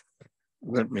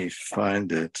 let me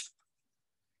find it.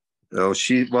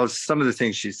 Some of the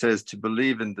things she says: to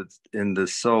believe in the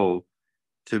soul,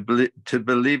 to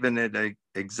believe in it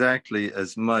exactly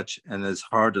as much and as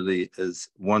heartily as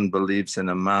one believes in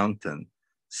a mountain,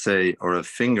 say, or a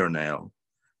fingernail,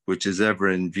 which is ever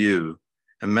in view.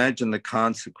 Imagine the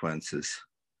consequences,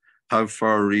 how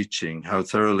far-reaching, how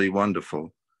thoroughly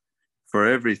wonderful. For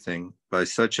everything, by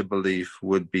such a belief,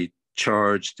 would be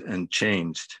charged and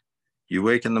changed. You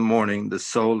wake in the morning, the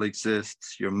soul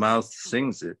exists, your mouth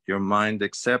sings it, your mind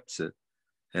accepts it,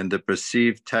 and the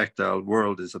perceived tactile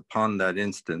world is upon that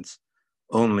instance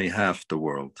only half the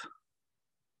world.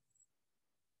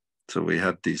 So we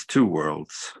have these two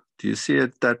worlds. Do you see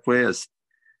it that way, as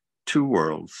two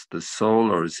worlds, the soul,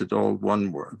 or is it all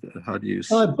one world? How do you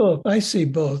see it? Both. I see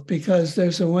both, because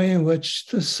there's a way in which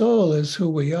the soul is who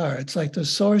we are. It's like the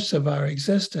source of our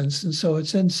existence, and so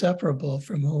it's inseparable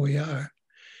from who we are.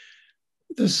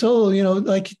 The soul,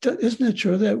 isn't it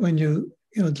true that when you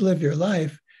live your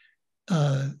life,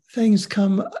 things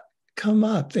come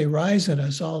up, they rise in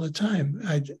us all the time.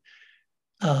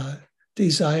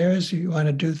 Desires, you want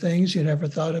to do things you never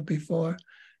thought of before.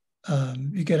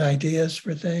 You get ideas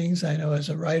for things. I know as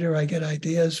a writer, I get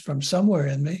ideas from somewhere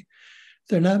in me.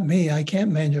 They're not me. I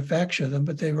can't manufacture them,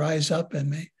 but they rise up in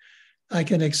me. I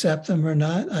can accept them or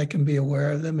not. I can be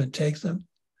aware of them and take them.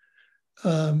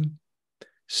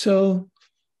 So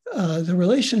the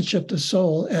relationship to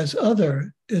soul as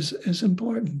other is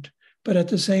important, but at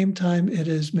the same time, it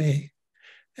is me.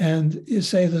 And you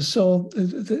say the soul,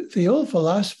 the old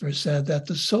philosopher said that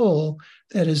the soul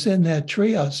that is in that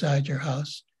tree outside your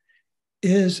house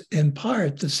is in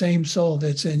part the same soul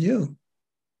that's in you.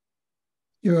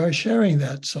 You are sharing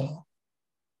that soul.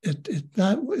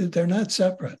 They're not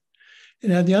separate.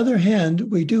 And on the other hand,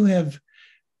 we do have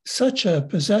such a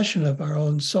possession of our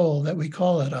own soul that we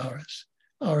call it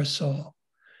our soul.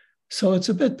 So it's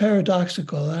a bit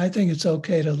paradoxical, and I think it's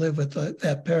okay to live with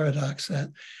that paradox, that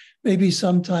maybe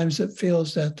sometimes it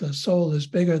feels that the soul is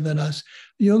bigger than us.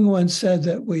 Jung once said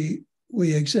that we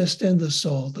exist in the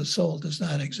soul does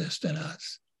not exist in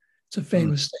us. It's a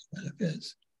famous statement of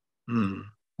his.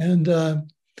 And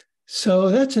so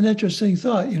that's an interesting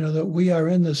thought, that we are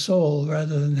in the soul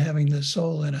rather than having the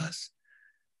soul in us.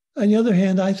 On the other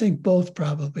hand, I think both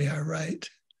probably are right,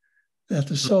 that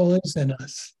the soul is in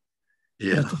us.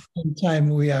 Yeah. At the same time,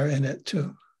 we are in it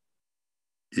too.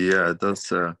 Yeah,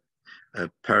 that's a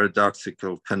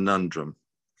paradoxical conundrum.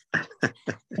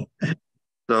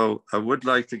 So I would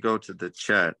like to go to the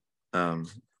chat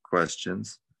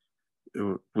questions.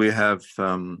 We have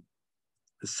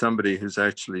somebody who's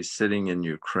actually sitting in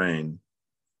Ukraine,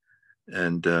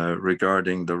 and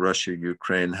regarding the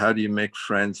Russia-Ukraine, how do you make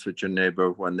friends with your neighbor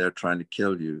when they're trying to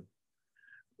kill you,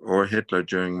 or Hitler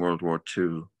during World War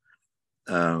II?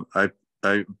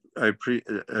 I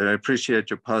appreciate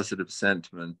your positive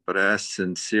sentiment, but I ask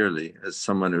sincerely, as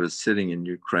someone who is sitting in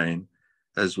Ukraine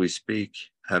as we speak,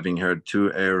 having heard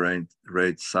 2 air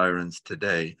raid sirens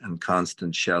today and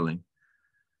constant shelling,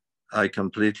 I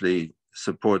completely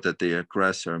support that the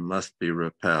aggressor must be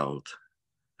repelled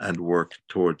and work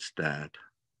towards that.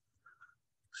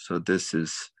 So this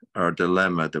is our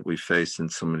dilemma that we face in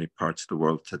so many parts of the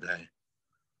world today.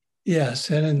 Yes,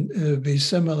 and it would be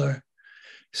similar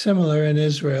in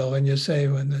Israel when you say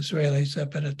when the Israelis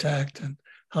have been attacked, and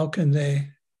how can they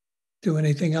do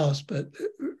anything else but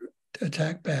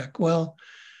attack back? Well,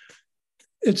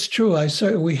 it's true.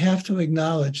 We have to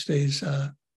acknowledge these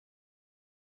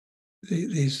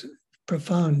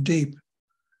profound, deep,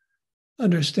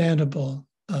 understandable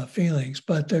feelings.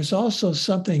 But there's also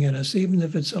something in us, even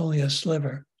if it's only a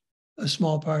sliver, a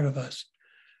small part of us,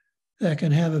 that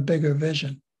can have a bigger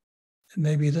vision. And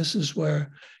maybe this is where it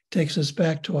takes us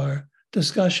back to our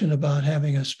discussion about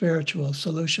having a spiritual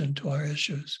solution to our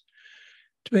issues.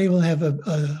 To be able to have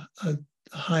a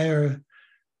higher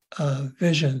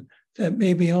vision that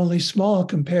may be only small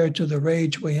compared to the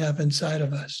rage we have inside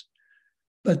of us,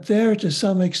 but there to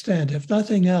some extent, if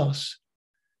nothing else,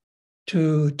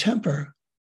 to temper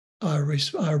our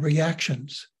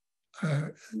reactions,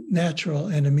 our natural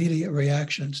and immediate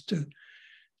reactions,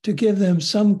 to give them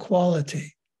some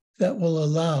quality that will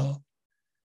allow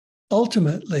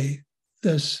ultimately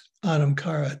this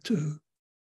anamkara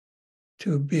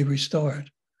to be restored.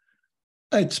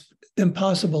 It's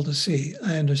impossible to see,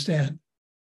 I understand.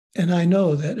 And I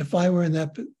know that if I were in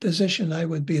that position, I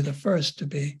would be the first to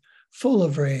be full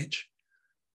of rage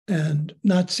and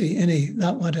not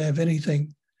want to have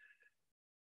anything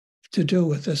to do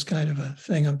with this kind of a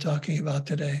thing I'm talking about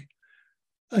today.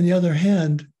 On the other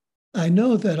hand, I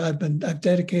know that I've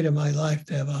dedicated my life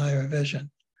to have a higher vision.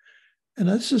 And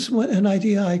this is an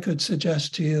idea I could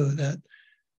suggest to you, that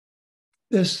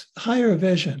this higher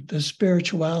vision, this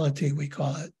spirituality, we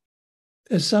call it,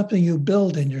 is something you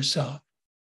build in yourself.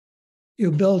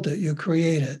 You build it, you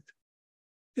create it.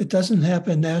 It doesn't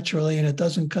happen naturally, and it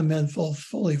doesn't come in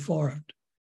fully formed.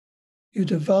 You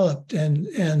develop,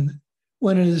 and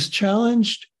when it is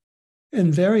challenged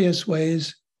in various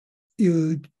ways,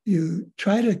 you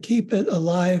try to keep it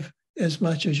alive as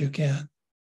much as you can.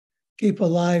 Keep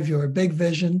alive your big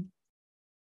vision,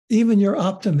 even your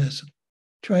optimism.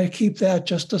 Try to keep that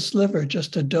just a sliver,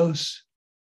 just a dose,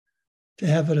 to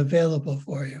have it available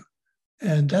for you.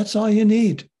 And that's all you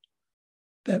need.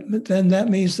 Then that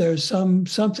means there's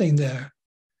something there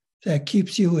that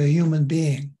keeps you a human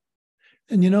being.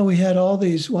 And we had all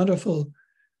these wonderful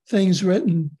things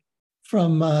written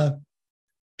from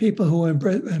people who were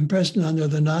imprisoned under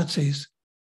the Nazis,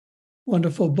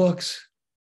 wonderful books,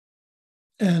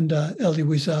 and Elie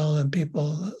Wiesel and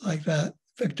people like that,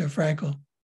 Viktor Frankl,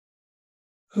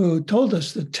 who told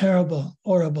us the terrible,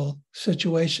 horrible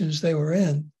situations they were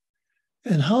in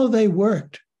and how they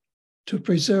worked to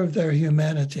preserve their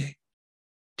humanity,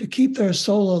 to keep their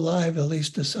soul alive, at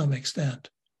least to some extent.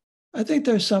 I think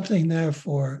there's something there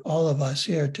for all of us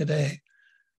here today,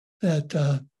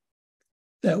 that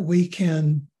we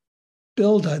can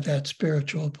build that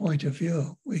spiritual point of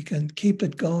view. We can keep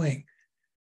it going,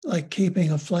 like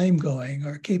keeping a flame going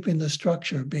or keeping the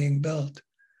structure being built.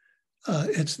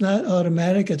 It's not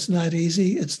automatic. It's not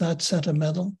easy. It's not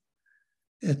sentimental.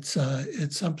 It's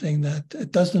something that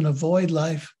it doesn't avoid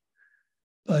life,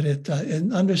 but it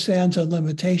understands our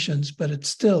limitations, but it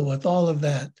still, with all of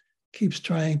that, keeps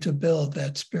trying to build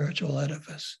that spiritual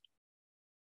edifice.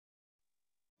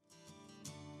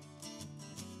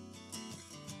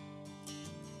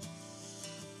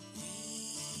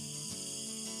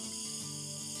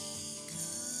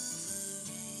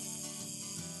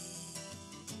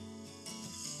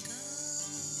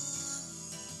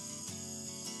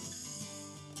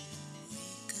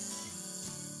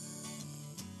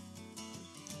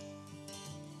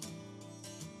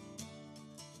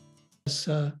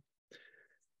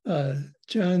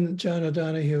 John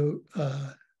O'Donohue,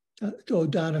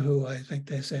 O'Donohue, I think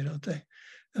they say, don't they?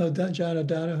 John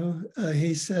O'Donohue,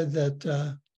 he said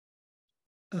that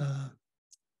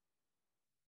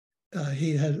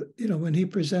he had, when he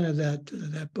presented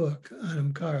that book,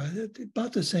 Anamkara,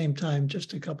 about the same time,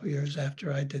 just a couple of years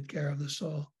after I did Care of the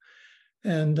Soul.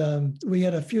 And we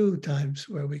had a few times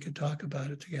where we could talk about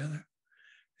it together.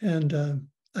 And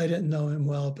I didn't know him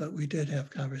well, but we did have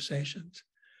conversations.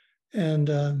 And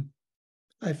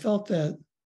I felt that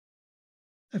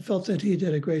he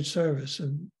did a great service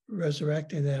in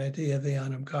resurrecting that idea of the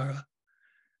Anamkara.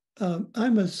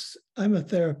 I'm a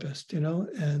therapist,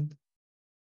 and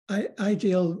I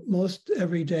deal most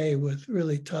every day with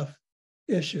really tough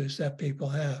issues that people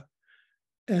have.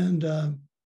 And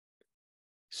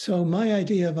so my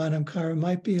idea of Anamkara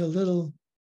might be have a little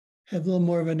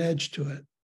more of an edge to it,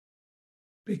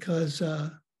 because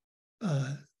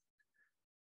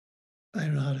I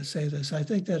don't know how to say this. I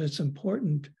think that it's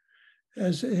important,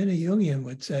 as any Jungian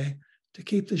would say, to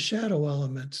keep the shadow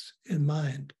elements in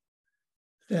mind.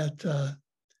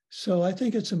 So I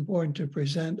think it's important to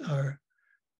present our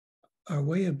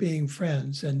way of being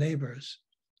friends and neighbors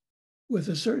with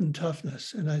a certain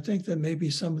toughness. And I think that maybe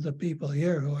some of the people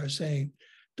here who are saying,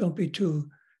 don't be too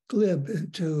glib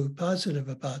and too positive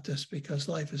about this because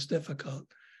life is difficult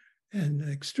and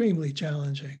extremely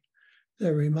challenging.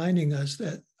 They're reminding us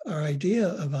that our idea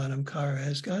of Anamkara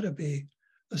has got to be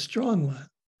a strong one.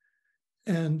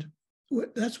 And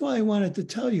that's why I wanted to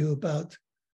tell you about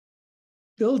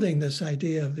building this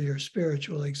idea of your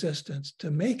spiritual existence, to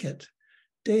make it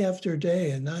day after day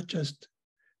and not just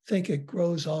think it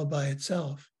grows all by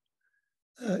itself.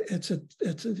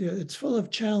 It's full of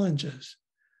challenges.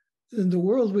 And the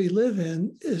world we live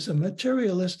in is a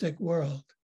materialistic world.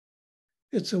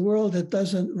 It's a world that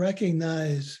doesn't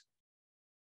recognize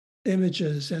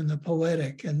images and the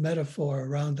poetic and metaphor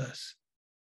around us.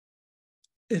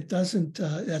 It doesn't,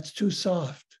 that's too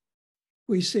soft.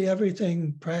 we see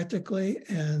everything practically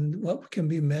and what can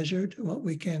be measured and what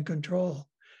we can control.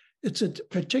 It's a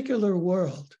particular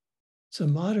world. It's a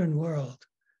modern world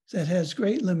that has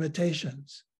great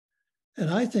limitations. And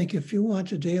I think if you want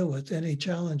to deal with any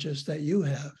challenges that you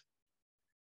have,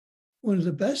 one of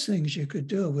the best things you could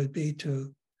do would be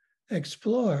to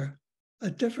explore a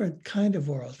different kind of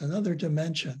world, another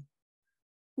dimension,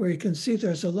 where you can see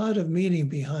there's a lot of meaning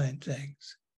behind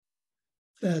things.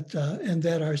 And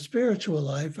that our spiritual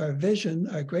life, our vision,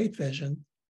 our great vision,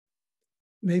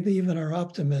 maybe even our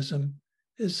optimism,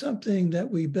 is something that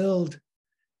we build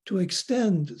to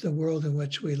extend the world in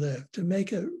which we live, to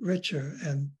make it richer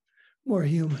and more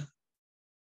human.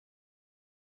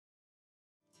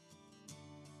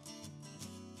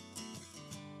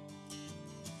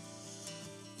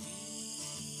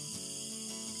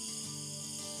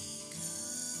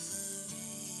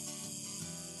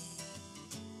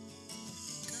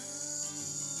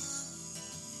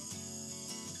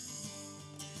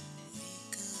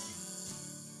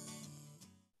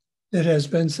 It has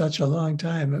been such a long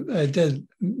time. I did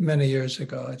many years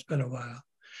ago. It's been a while.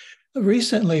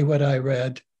 Recently, what I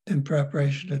read in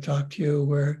preparation to talk to you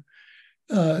were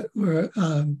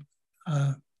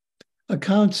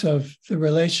accounts of the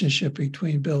relationship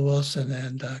between Bill Wilson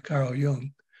and Carl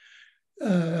Jung.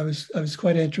 I was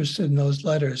quite interested in those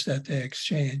letters that they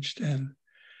exchanged and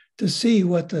to see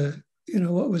what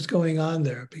was going on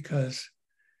there, because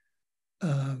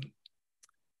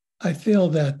I feel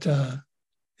that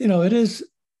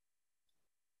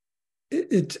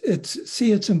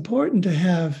it's important to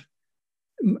have.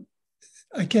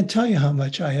 I can't tell you how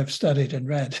much I have studied and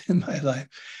read in my life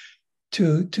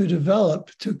to develop,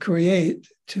 to create,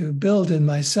 to build in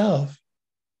myself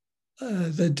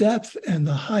the depth and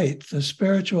the height, the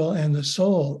spiritual and the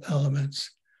soul elements,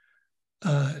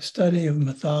 study of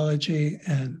mythology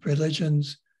and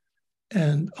religions,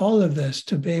 and all of this,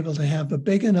 to be able to have a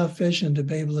big enough vision to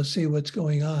be able to see what's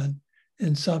going on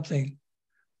in something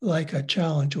like a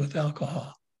challenge with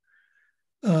alcohol.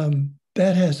 I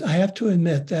have to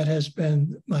admit, that has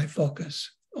been my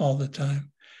focus all the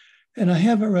time. And I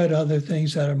haven't read other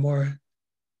things that are more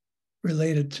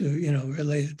related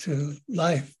to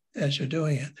life as you're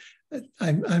doing it.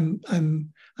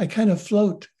 I kind of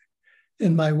float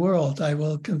in my world. I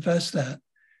will confess that.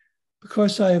 Of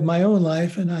course, I have my own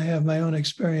life and I have my own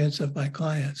experience of my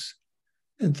clients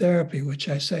in therapy, which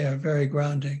I say are very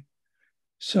grounding.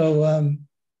 So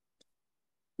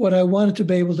what I wanted to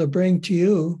be able to bring to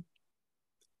you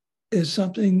is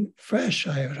something fresh,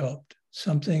 I had hoped,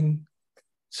 something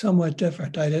somewhat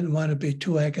different. I didn't want to be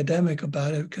too academic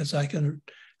about it because I can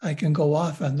go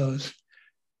off on those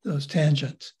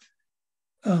tangents.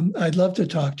 I'd love to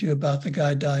talk to you about the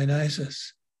god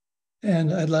Dionysus,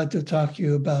 and I'd like to talk to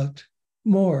you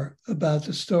more about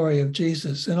the story of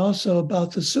Jesus, and also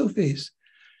about the Sufis,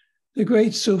 the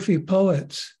great Sufi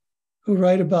poets who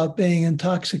write about being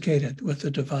intoxicated with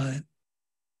the divine.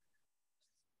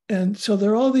 And so there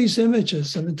are all these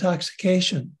images of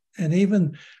intoxication. And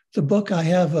even the book I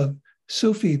have of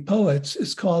Sufi poets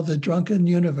is called The Drunken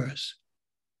Universe.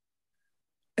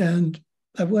 And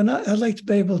I'd like to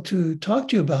be able to talk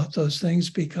to you about those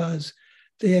things because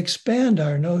they expand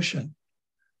our notion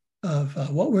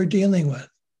of what we're dealing with.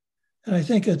 And I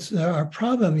think our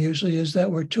problem usually is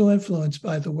that we're too influenced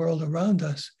by the world around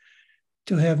us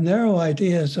to have narrow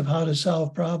ideas of how to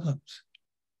solve problems.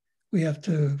 We have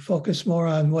to focus more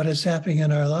on what is happening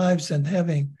in our lives and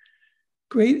having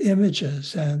great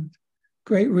images and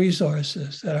great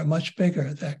resources that are much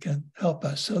bigger that can help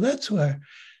us. So that's where,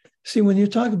 see, when you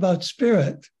talk about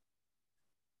spirit,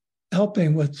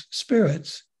 helping with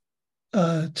spirits,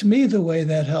 to me, the way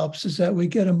that helps is that we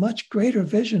get a much greater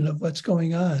vision of what's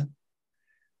going on.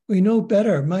 We know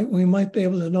better, we might be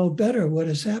able to know better what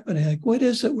is happening. Like, what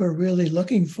is it we're really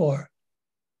looking for?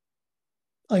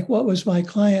 Like, what was my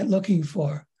client looking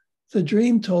for? The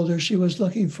dream told her she was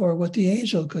looking for what the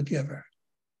angel could give her,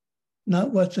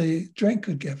 not what the drink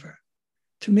could give her.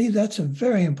 To me, that's a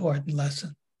very important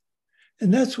lesson.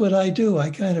 And that's what I do. I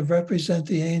kind of represent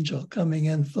the angel coming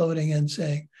in, floating in,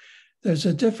 saying, there's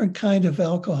a different kind of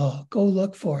alcohol. Go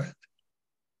look for it.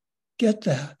 Get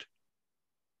that.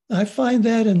 I find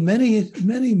that in many,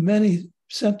 many, many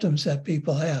symptoms that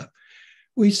people have.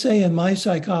 We say in my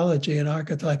psychology, in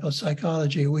archetypal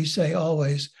psychology, we say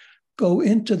always, go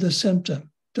into the symptom.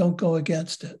 Don't go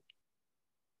against it.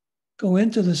 Go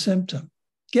into the symptom.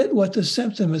 Get what the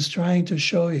symptom is trying to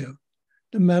show you,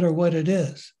 no matter what it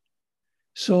is.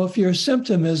 So if your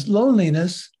symptom is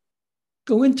loneliness,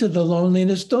 go into the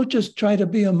loneliness. Don't just try to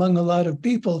be among a lot of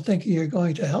people thinking you're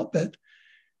going to help it.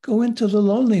 Go into the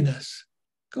loneliness.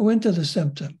 Go into the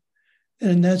symptom. And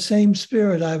in that same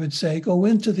spirit, I would say, go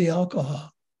into the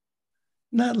alcohol,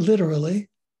 not literally,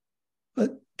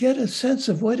 but get a sense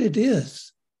of what it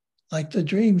is, like the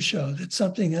dream show. It's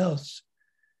something else.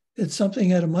 It's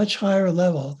something at a much higher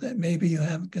level that maybe you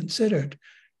haven't considered,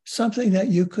 something that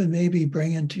you could maybe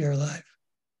bring into your life.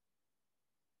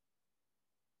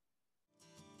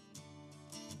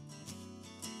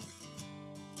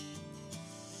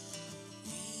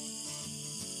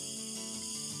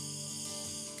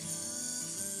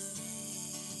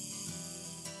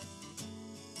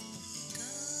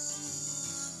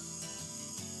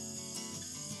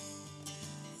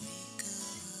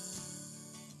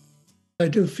 I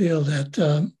do feel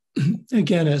that,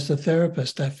 again, as a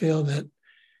therapist, I feel that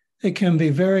it can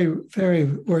be very, very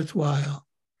worthwhile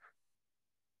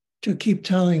to keep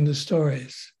telling the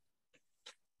stories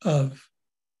of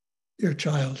your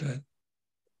childhood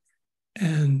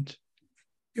and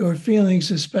your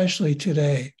feelings, especially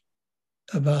today,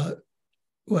 about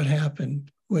what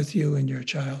happened with you in your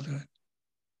childhood.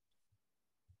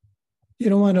 You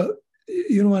don't want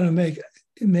to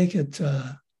make it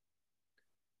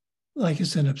like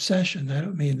it's an obsession. I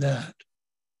don't mean that.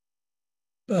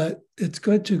 But it's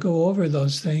good to go over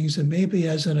those things, and maybe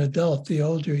as an adult, the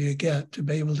older you get, to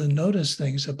be able to notice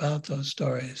things about those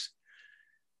stories,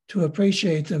 to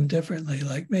appreciate them differently,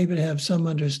 like maybe to have some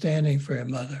understanding for your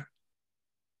mother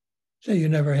that you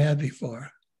never had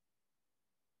before.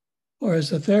 Or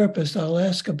as a therapist, I'll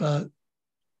ask about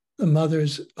the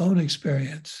mother's own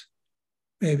experience,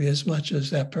 maybe as much as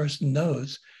that person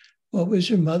knows. What was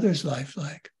your mother's life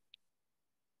like?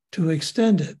 To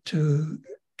extend it, to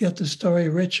get the story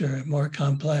richer and more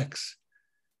complex.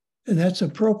 And that's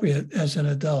appropriate as an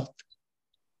adult.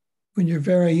 When you're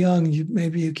very young,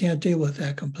 maybe you can't deal with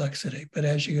that complexity, but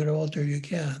as you get older, you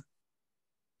can.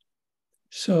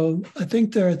 So I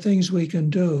think there are things we can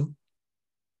do.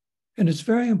 And it's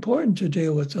very important to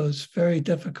deal with those very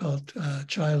difficult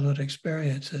childhood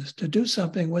experiences, to do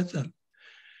something with them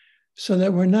so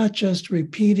that we're not just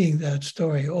repeating that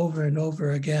story over and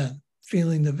over again,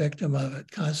 feeling the victim of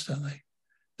it constantly.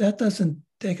 That doesn't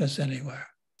take us anywhere.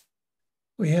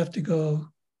 We have to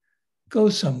go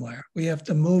somewhere. We have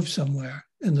to move somewhere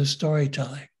in the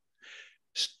storytelling.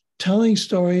 Telling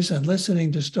stories and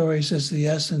listening to stories is the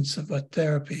essence of what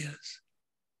therapy is.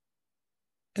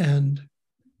 And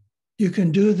you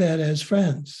can do that as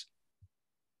friends.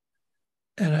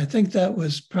 And I think that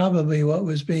was probably what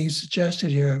was being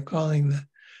suggested here of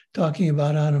talking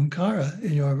about anamkara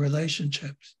in your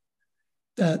relationships.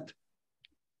 That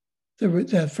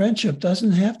friendship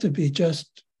doesn't have to be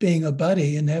just being a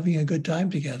buddy and having a good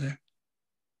time together.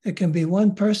 It can be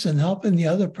one person helping the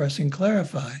other person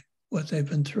clarify what they've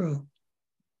been through.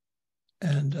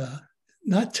 And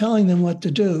not telling them what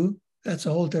to do, that's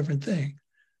a whole different thing.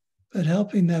 But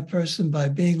helping that person by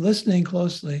listening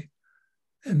closely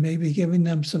and maybe giving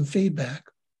them some feedback,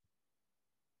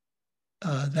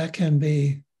 that can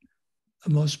be a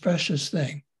most precious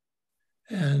thing.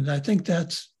 And I think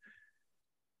that's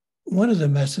one of the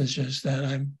messages that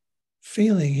I'm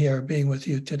feeling here being with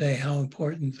you today, how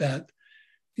important that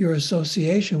your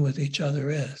association with each other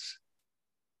is.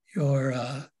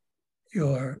 Your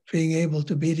being able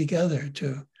to be together,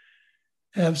 to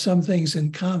have some things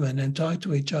in common and talk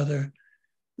to each other,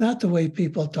 not the way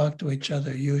people talk to each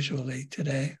other usually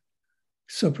today,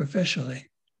 superficially,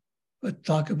 but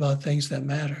talk about things that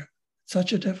matter.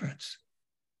 Such a difference.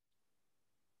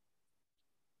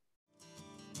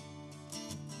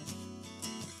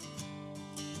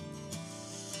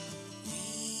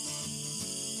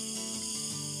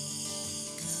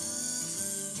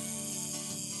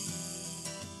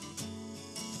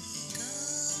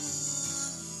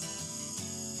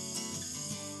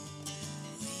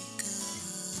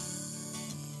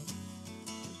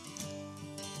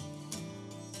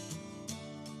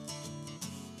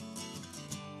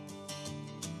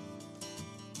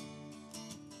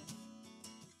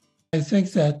 I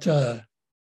think that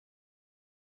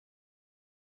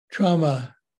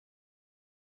trauma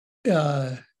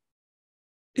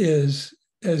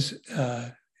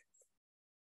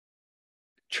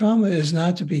trauma is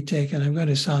not to be taken. I'm going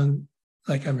to sound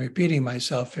like I'm repeating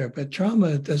myself here, but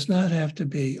trauma does not have to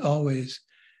be always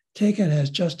taken as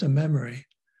just a memory,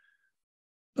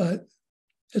 but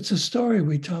it's a story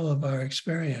we tell of our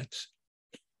experience.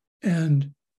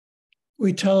 And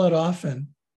we tell it often,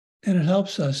 and it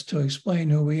helps us to explain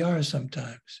who we are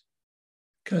sometimes,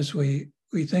 because we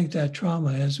think that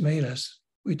trauma has made us.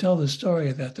 We tell the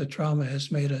story that the trauma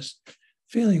has made us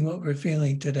feeling what we're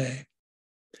feeling today.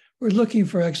 We're looking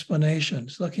for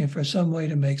explanations, looking for some way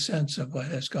to make sense of what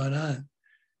has gone on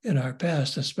in our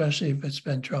past, especially if it's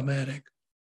been traumatic.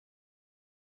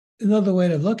 another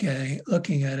way of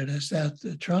looking at it is that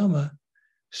the trauma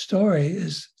story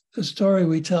is the story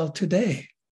we tell today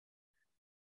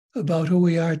about who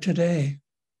we are today.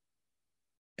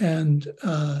 And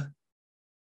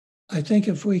I think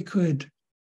if we could,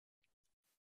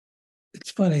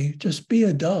 it's funny, just be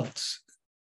adults,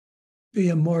 be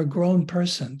a more grown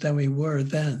person than we were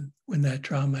then when that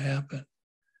trauma happened,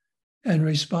 and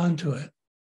respond to it,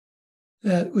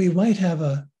 that we might have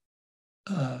a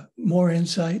more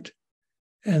insight,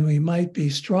 and we might be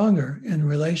stronger in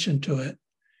relation to it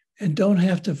and don't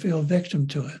have to feel victim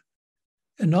to it.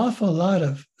 An awful lot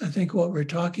of, I think what we're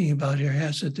talking about here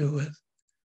has to do with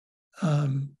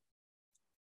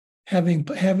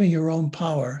having your own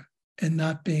power and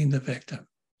not being the victim.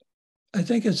 I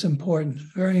think it's important,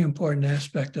 very important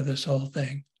aspect of this whole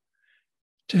thing,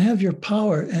 to have your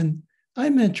power. And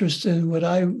I'm interested in what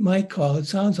I might call, it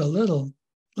sounds a little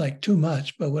like too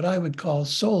much, but what I would call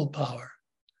soul power,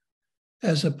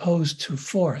 as opposed to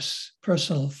force,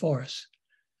 personal force.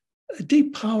 A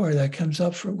deep power that comes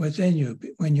up from within you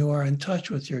when you are in touch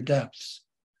with your depths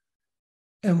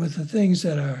and with the things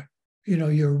that are,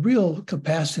 your real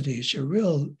capacities, your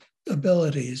real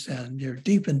abilities, and your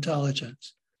deep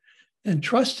intelligence, and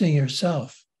trusting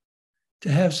yourself to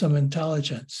have some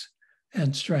intelligence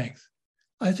and strength.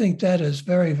 I think that is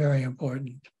very, very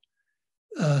important.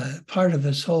 Part of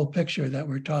this whole picture that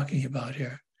we're talking about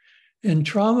here. In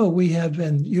trauma, we have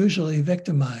been usually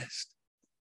victimized.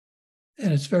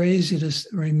 And it's very easy to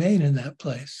remain in that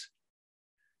place.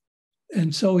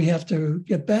 And so we have to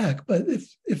get back. But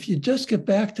if you just get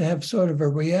back to have sort of a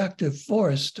reactive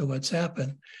force to what's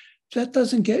happened, that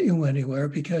doesn't get you anywhere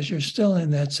because you're still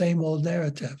in that same old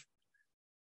narrative.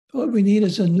 What we need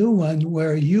is a new one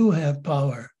where you have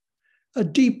power, a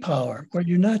deep power, where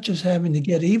you're not just having to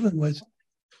get even with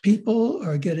people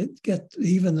or get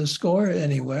even the score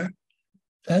anywhere.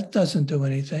 That doesn't do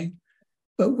anything.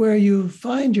 But where you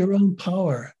find your own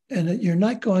power and that you're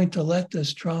not going to let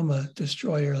this trauma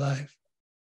destroy your life.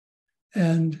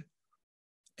 And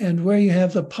where you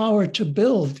have the power to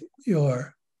build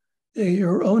your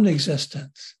own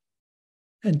existence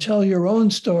and tell your own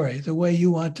story the way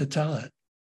you want to tell it.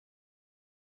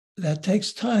 That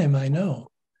takes time, I know,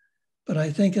 but I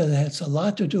think it has a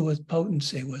lot to do with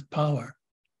potency, with power.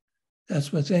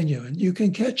 That's within you. And you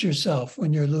can catch yourself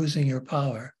when you're losing your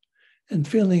power and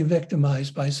feeling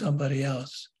victimized by somebody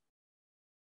else.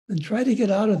 And try to get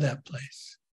out of that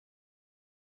place.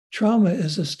 Trauma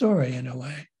is a story in a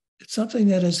way. It's something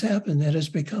that has happened that has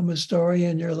become a story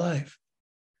in your life.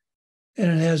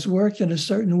 And it has worked in a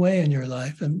certain way in your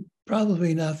life and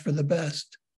probably not for the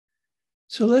best.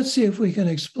 So let's see if we can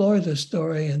explore the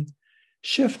story and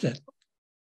shift it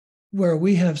where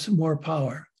we have some more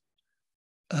power,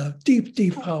 deep,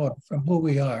 deep power from who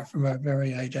we are, from our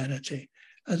very identity.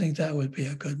 I think that would be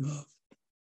a good move.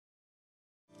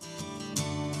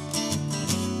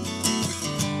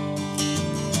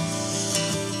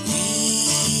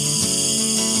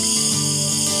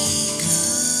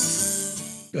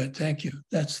 Good, thank you.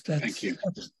 Thank you.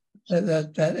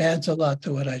 That adds a lot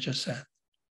to what I just said.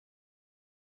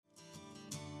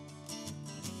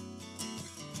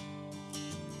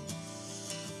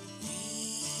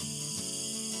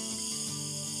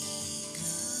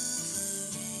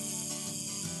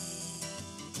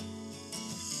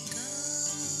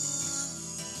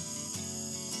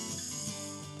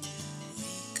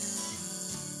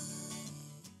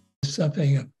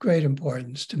 Something of great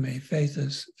importance to me. Faith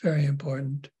is very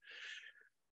important.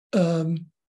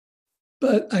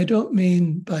 But I don't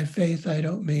mean by faith, I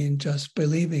don't mean just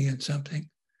believing in something.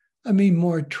 I mean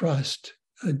more trust,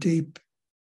 a deep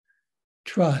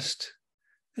trust,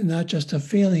 and not just a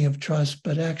feeling of trust,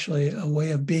 but actually a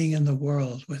way of being in the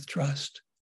world with trust.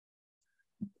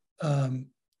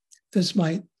 This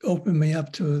might open me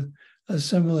up to a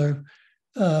similar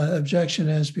objection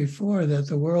as before, that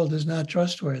the world is not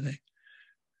trustworthy.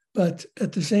 But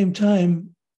at the same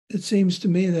time, it seems to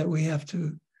me that we have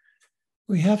to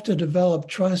develop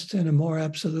trust in a more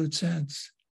absolute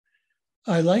sense.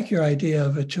 I like your idea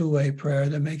of a two-way prayer.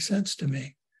 That makes sense to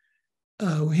me.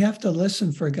 We have to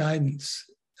listen for guidance.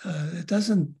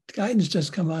 Guidance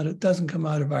just doesn't come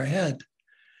out of our head.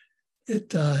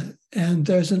 And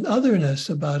there's an otherness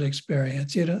about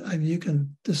experience. You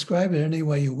can describe it any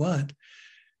way you want.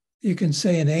 You can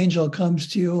say an angel comes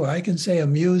to you, or I can say a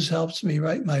muse helps me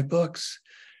write my books.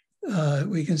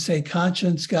 We can say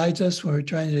conscience guides us when we're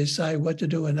trying to decide what to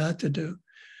do and not to do.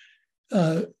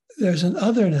 There's an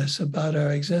otherness about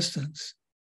our existence.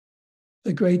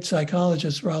 The great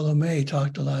psychologist Rollo May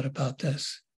talked a lot about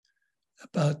this,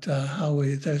 about how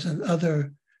there's an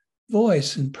other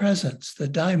voice and presence, the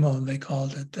daimon they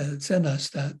called it, that's in us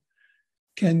that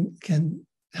can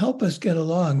help us get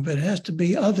along, but it has to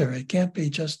be other. It can't be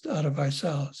just out of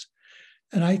ourselves.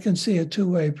 And I can see a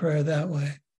two-way prayer that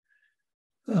way.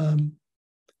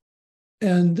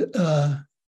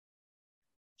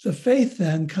 The faith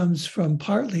then comes from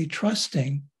partly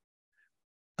trusting,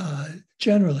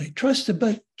 generally.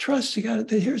 But trust,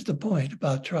 here's the point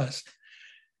about trust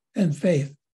and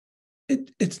faith.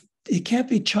 It can't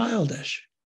be childish.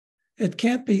 It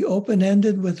can't be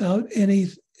open-ended without any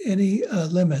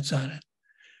limits on it.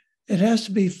 It has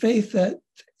to be faith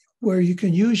where you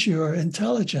can use your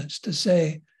intelligence to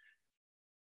say,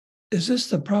 is this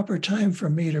the proper time for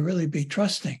me to really be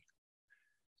trusting?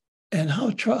 And how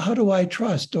do I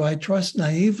trust? Do I trust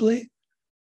naively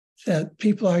that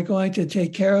people are going to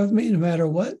take care of me no matter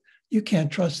what? You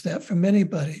can't trust that from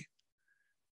anybody.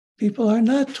 People are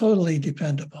not totally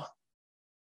dependable.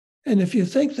 And if you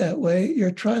think that way,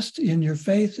 your trust in your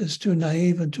faith is too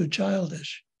naive and too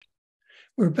childish.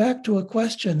 We're back to a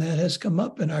question that has come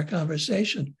up in our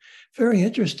conversation, very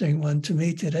interesting one to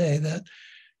me today, that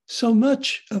so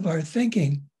much of our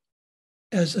thinking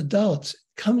as adults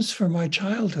comes from our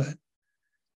childhood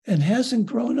and hasn't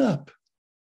grown up.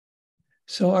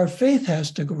 So our faith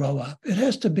has to grow up. It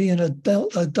has to be an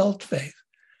adult faith,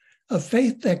 a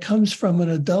faith that comes from an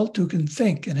adult who can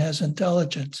think and has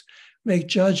intelligence, make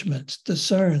judgments,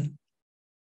 discern.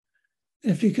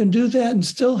 If you can do that and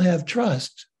still have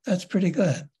trust, that's pretty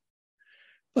good.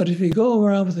 But if you go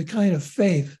around with the kind of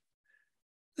faith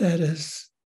that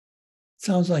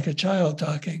sounds like a child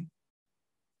talking,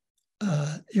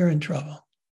 you're in trouble.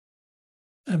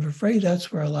 I'm afraid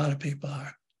that's where a lot of people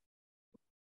are.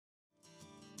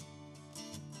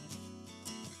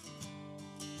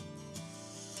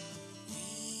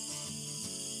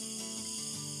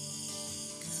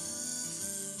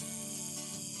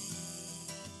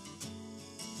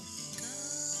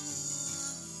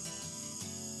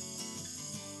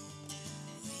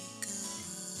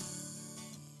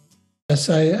 Yes,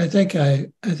 I think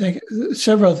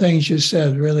several things you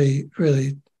said really,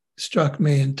 really struck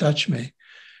me and touched me.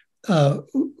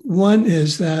 One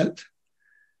is that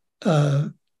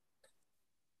the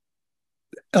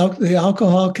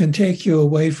alcohol can take you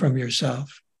away from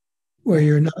yourself, where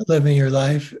you're not living your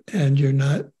life and you're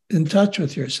not in touch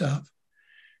with yourself.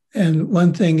 And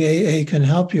one thing AA can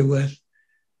help you with,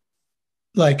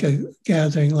 like a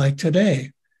gathering like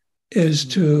today, is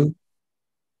to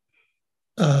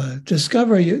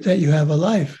discover that you have a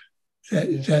life,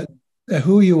 that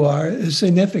who you are is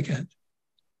significant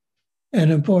and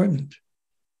important,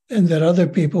 and that other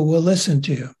people will listen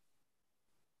to you.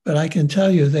 But I can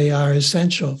tell you they are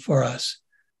essential for us.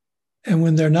 And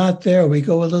when they're not there, we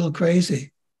go a little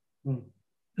crazy. And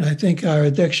I think our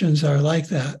addictions are like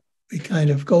that. We kind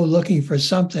of go looking for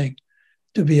something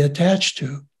to be attached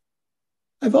to.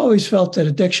 I've always felt that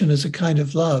addiction is a kind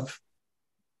of love.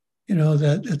 You know,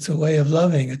 that it's a way of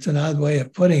loving. It's an odd way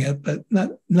of putting it, but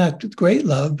not great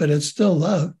love, but it's still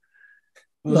love.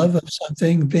 Love of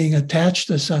something, being attached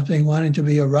to something, wanting to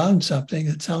be around something.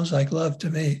 It sounds like love to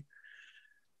me.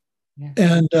 Yeah.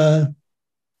 And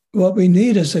what we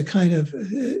need is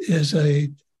a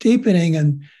deepening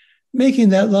and making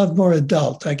that love more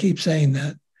adult. I keep saying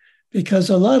that because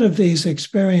a lot of these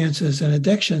experiences and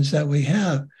addictions that we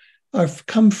have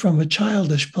come from a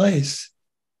childish place.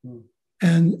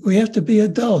 And we have to be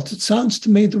adults. It sounds to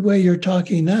me the way you're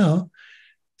talking now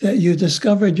that you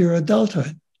discovered your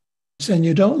adulthood. And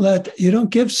you don't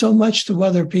give so much to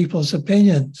other people's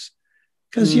opinions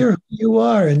because you're who you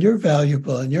are and you're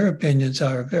valuable and your opinions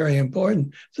are very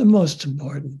important, the most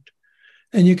important.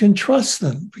 And you can trust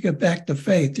them. We get back to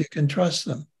faith. You can trust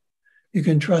them. You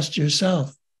can trust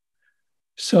yourself.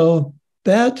 So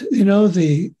that, you know,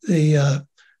 the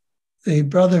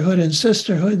brotherhood and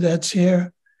sisterhood that's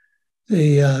here,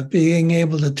 the being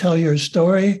able to tell your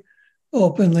story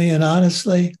openly and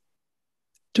honestly,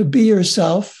 to be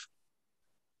yourself.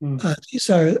 These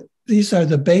are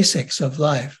the basics of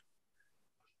life.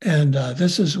 And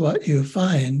this is what you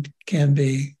find can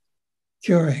be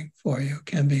curing for you,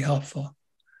 can be helpful,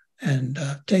 and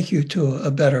take you to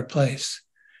a better place.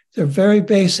 They're very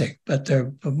basic, but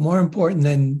they're more important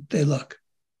than they look.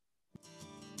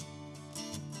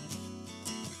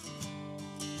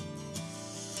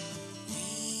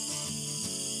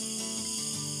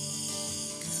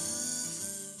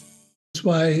 That's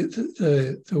why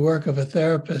the work of a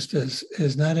therapist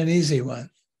is not an easy one.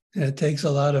 And it takes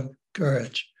a lot of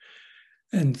courage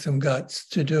and some guts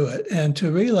to do it. And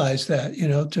to realize that, you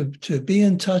know, to be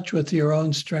in touch with your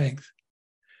own strength.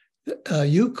 I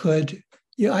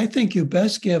think you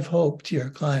best give hope to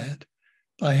your client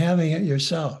by having it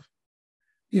yourself.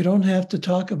 You don't have to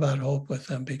talk about hope with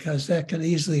them because that can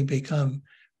easily become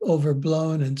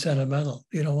overblown and sentimental.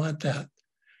 You don't want that.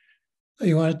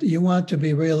 You want to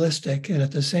be realistic and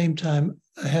at the same time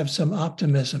have some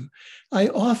optimism. I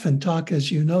often talk, as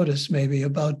you notice, maybe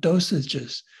about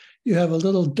dosages. You have a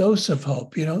little dose of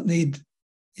hope. You don't need,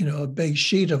 a big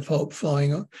sheet of hope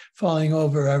falling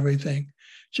over everything.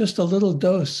 Just a little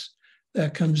dose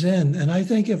that comes in. And I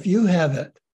think if you have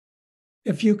it,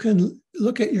 if you can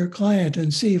look at your client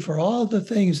and see for all the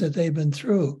things that they've been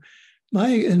through,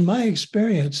 in my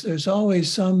experience, there's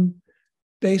always some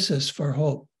basis for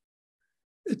hope.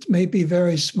 It may be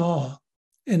very small.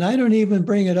 And I don't even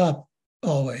bring it up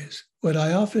always. What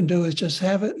I often do is just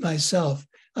have it myself.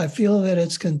 I feel that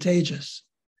it's contagious.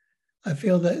 I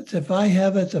feel that if I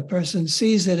have it, the person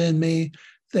sees it in me,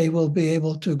 they will be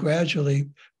able to gradually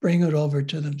bring it over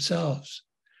to themselves.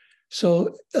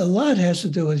 So a lot has to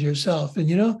do with yourself.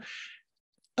 And,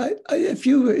 if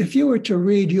you were to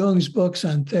read Jung's books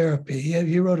on therapy,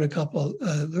 he wrote a couple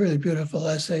really beautiful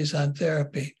essays on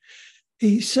therapy.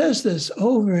 He says this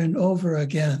over and over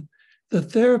again. The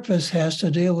therapist has to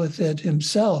deal with it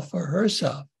himself or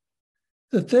herself.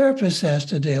 The therapist has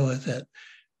to deal with it.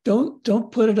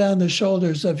 Don't put it on the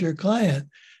shoulders of your client.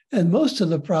 And most of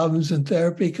the problems in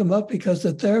therapy come up because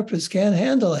the therapist can't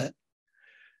handle it.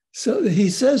 So he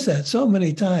says that so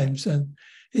many times. And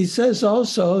he says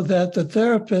also that the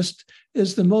therapist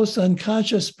is the most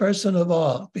unconscious person of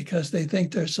all because they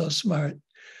think they're so smart.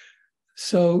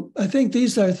 So I think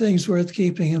these are things worth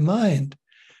keeping in mind,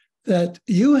 that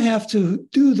you have to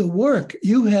do the work.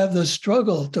 You have the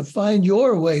struggle to find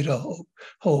your way to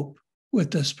hope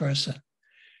with this person.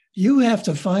 You have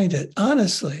to find it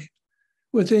honestly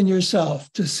within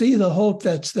yourself to see the hope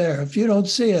that's there. If you don't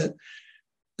see it,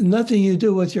 nothing you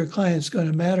do with your client is going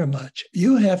to matter much.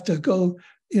 You have to go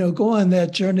on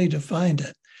that journey to find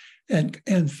it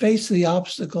and face the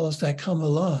obstacles that come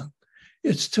along.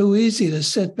 It's too easy to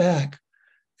sit back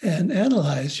and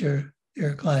analyze your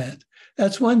client.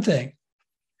 That's one thing.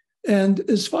 And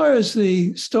as far as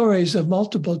the stories of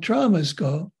multiple traumas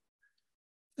go,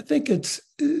 I think it's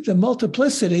the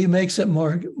multiplicity makes it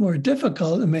more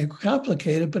difficult and more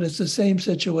complicated, but it's the same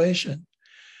situation.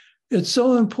 It's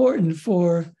so important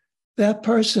for that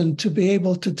person to be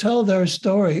able to tell their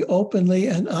story openly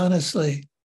and honestly,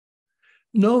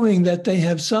 knowing that they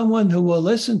have someone who will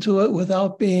listen to it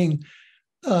without being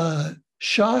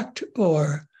shocked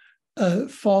or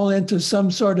fall into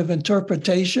some sort of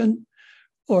interpretation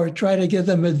or try to give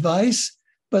them advice,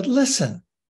 but listen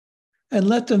and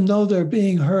let them know they're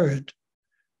being heard.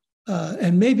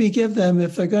 And maybe give them,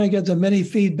 if they're going to give them any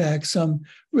feedback, some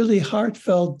really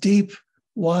heartfelt, deep,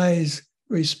 wise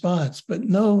response. But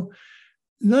none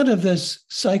of this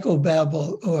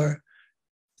psychobabble or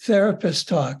therapist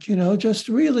talk, just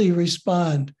really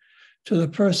respond to the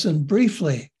person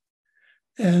briefly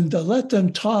and let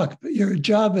them talk. But your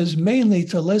job is mainly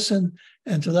to listen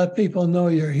and to let people know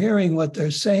you're hearing what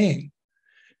they're saying.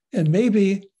 And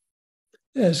maybe,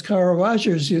 as Carl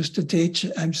Rogers used to teach,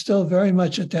 I'm still very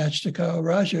much attached to Carl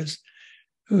Rogers,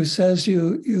 who says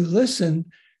you listen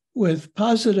with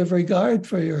positive regard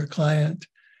for your client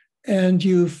and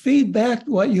you feed back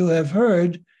what you have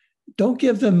heard. Don't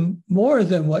give them more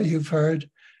than what you've heard,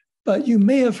 but you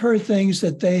may have heard things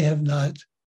that they have not,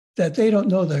 that they don't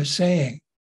know they're saying.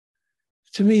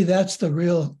 To me, that's the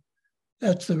real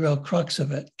crux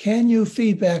of it. Can you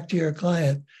feed back to your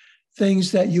client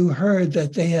things that you heard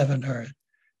that they haven't heard,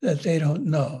 that they don't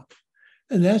know?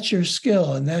 And that's your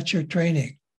skill and that's your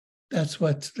training. That's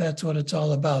what it's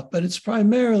all about. But it's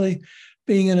primarily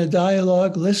being in a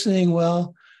dialogue, listening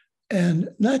well, and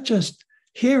not just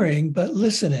hearing, but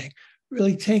listening,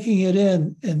 really taking it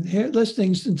in and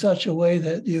listening in such a way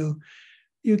that you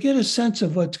get a sense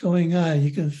of what's going on.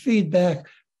 You can feed back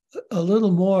a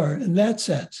little more in that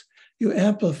sense. You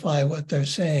amplify what they're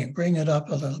saying, bring it up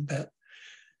a little bit.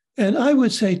 And I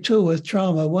would say, too, with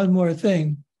trauma, one more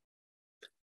thing.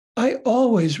 I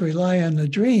always rely on the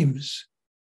dreams.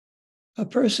 A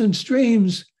person's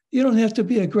dreams, you don't have to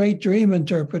be a great dream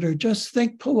interpreter. Just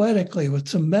think poetically with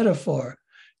some metaphor.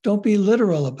 Don't be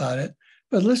literal about it,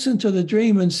 but listen to the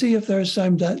dream and see if there's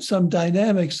some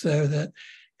dynamics there that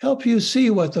help you see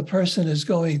what the person is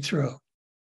going through.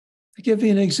 To give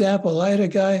you an example, I had a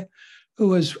guy who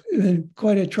was in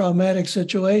quite a traumatic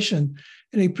situation,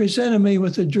 and he presented me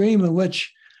with a dream in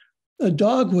which a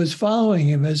dog was following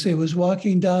him as he was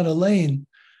walking down a lane.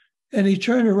 And he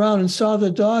turned around and saw the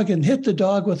dog and hit the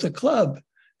dog with a club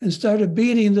and started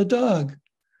beating the dog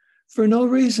for no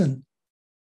reason.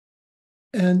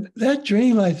 And that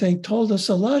dream, I think, told us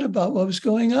a lot about what was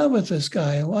going on with this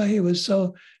guy and why he was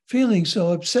feeling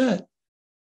so upset.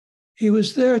 He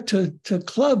was there to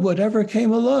club whatever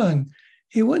came along.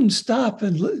 He wouldn't stop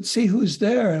and see who's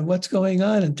there and what's going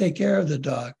on and take care of the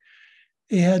dog.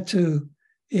 He had to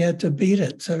beat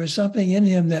it. So there was something in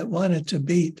him that wanted to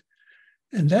beat.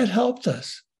 And that helped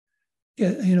us,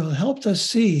 helped us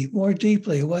see more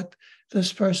deeply what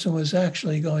this person was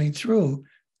actually going through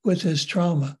with his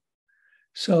trauma.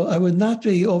 So I would not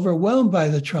be overwhelmed by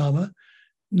the trauma,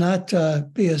 not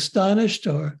be astonished,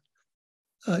 or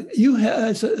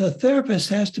as a therapist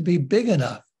has to be big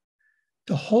enough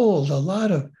to hold a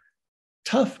lot of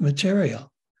tough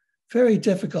material, very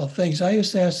difficult things. I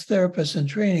used to ask therapists in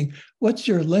training, what's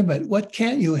your limit? What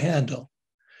can't you handle?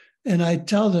 And I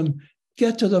tell them,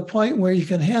 get to the point where you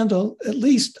can handle at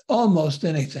least almost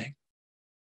anything,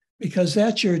 because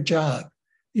that's your job.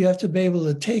 You have to be able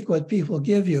to take what people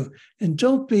give you, and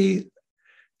don't be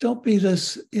don't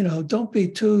be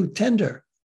too tender.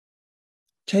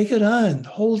 Take it on,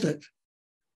 hold it,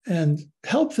 and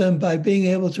help them by being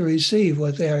able to receive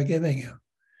what they are giving you.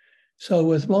 So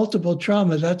with multiple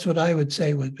trauma, that's what I would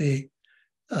say would be,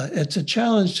 it's a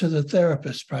challenge to the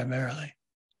therapist primarily.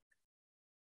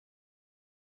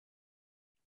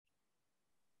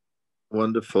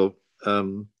 Wonderful.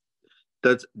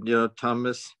 That's,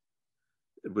 Thomas,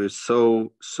 we're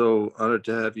so honored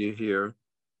to have you here.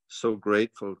 So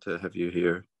grateful to have you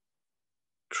here.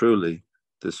 Truly,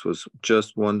 this was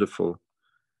just wonderful.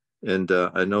 And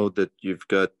I know that you've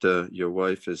got, your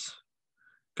wife has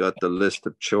got the list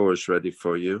of chores ready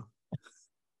for you.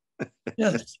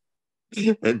 Yes.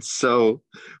 And so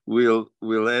we'll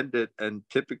end it. And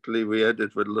typically we end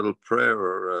it with a little prayer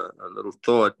or a little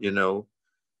thought,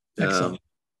 Excellent.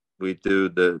 We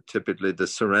do typically the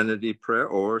serenity prayer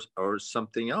or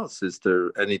something else. Is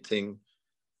there anything,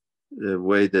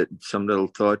 some little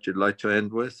thought you'd like to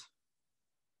end with?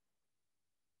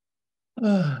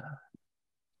 Well,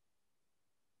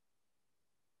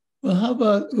 how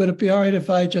about, would it be all right if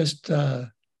I just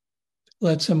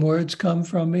let some words come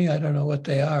from me? I don't know what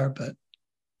they are, but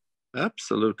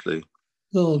Absolutely. a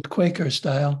little Quaker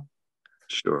style.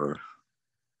 Sure.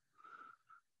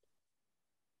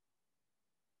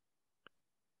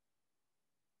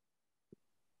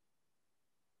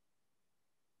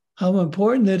 How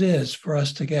important it is for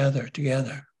us to gather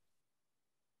together.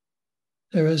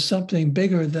 There is something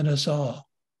bigger than us all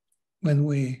when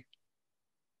we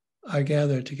are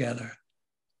gathered together.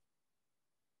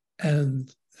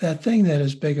 And that thing that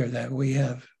is bigger that we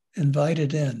have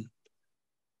invited in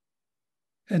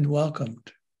and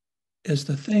welcomed is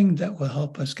the thing that will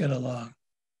help us get along.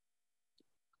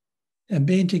 And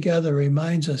being together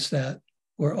reminds us that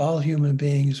we're all human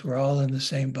beings, we're all in the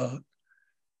same boat.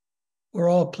 We're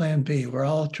all plan B, we're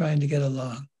all trying to get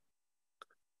along.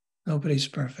 Nobody's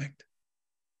perfect.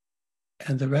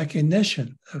 And the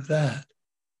recognition of that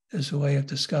is a way of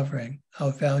discovering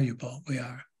how valuable we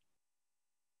are.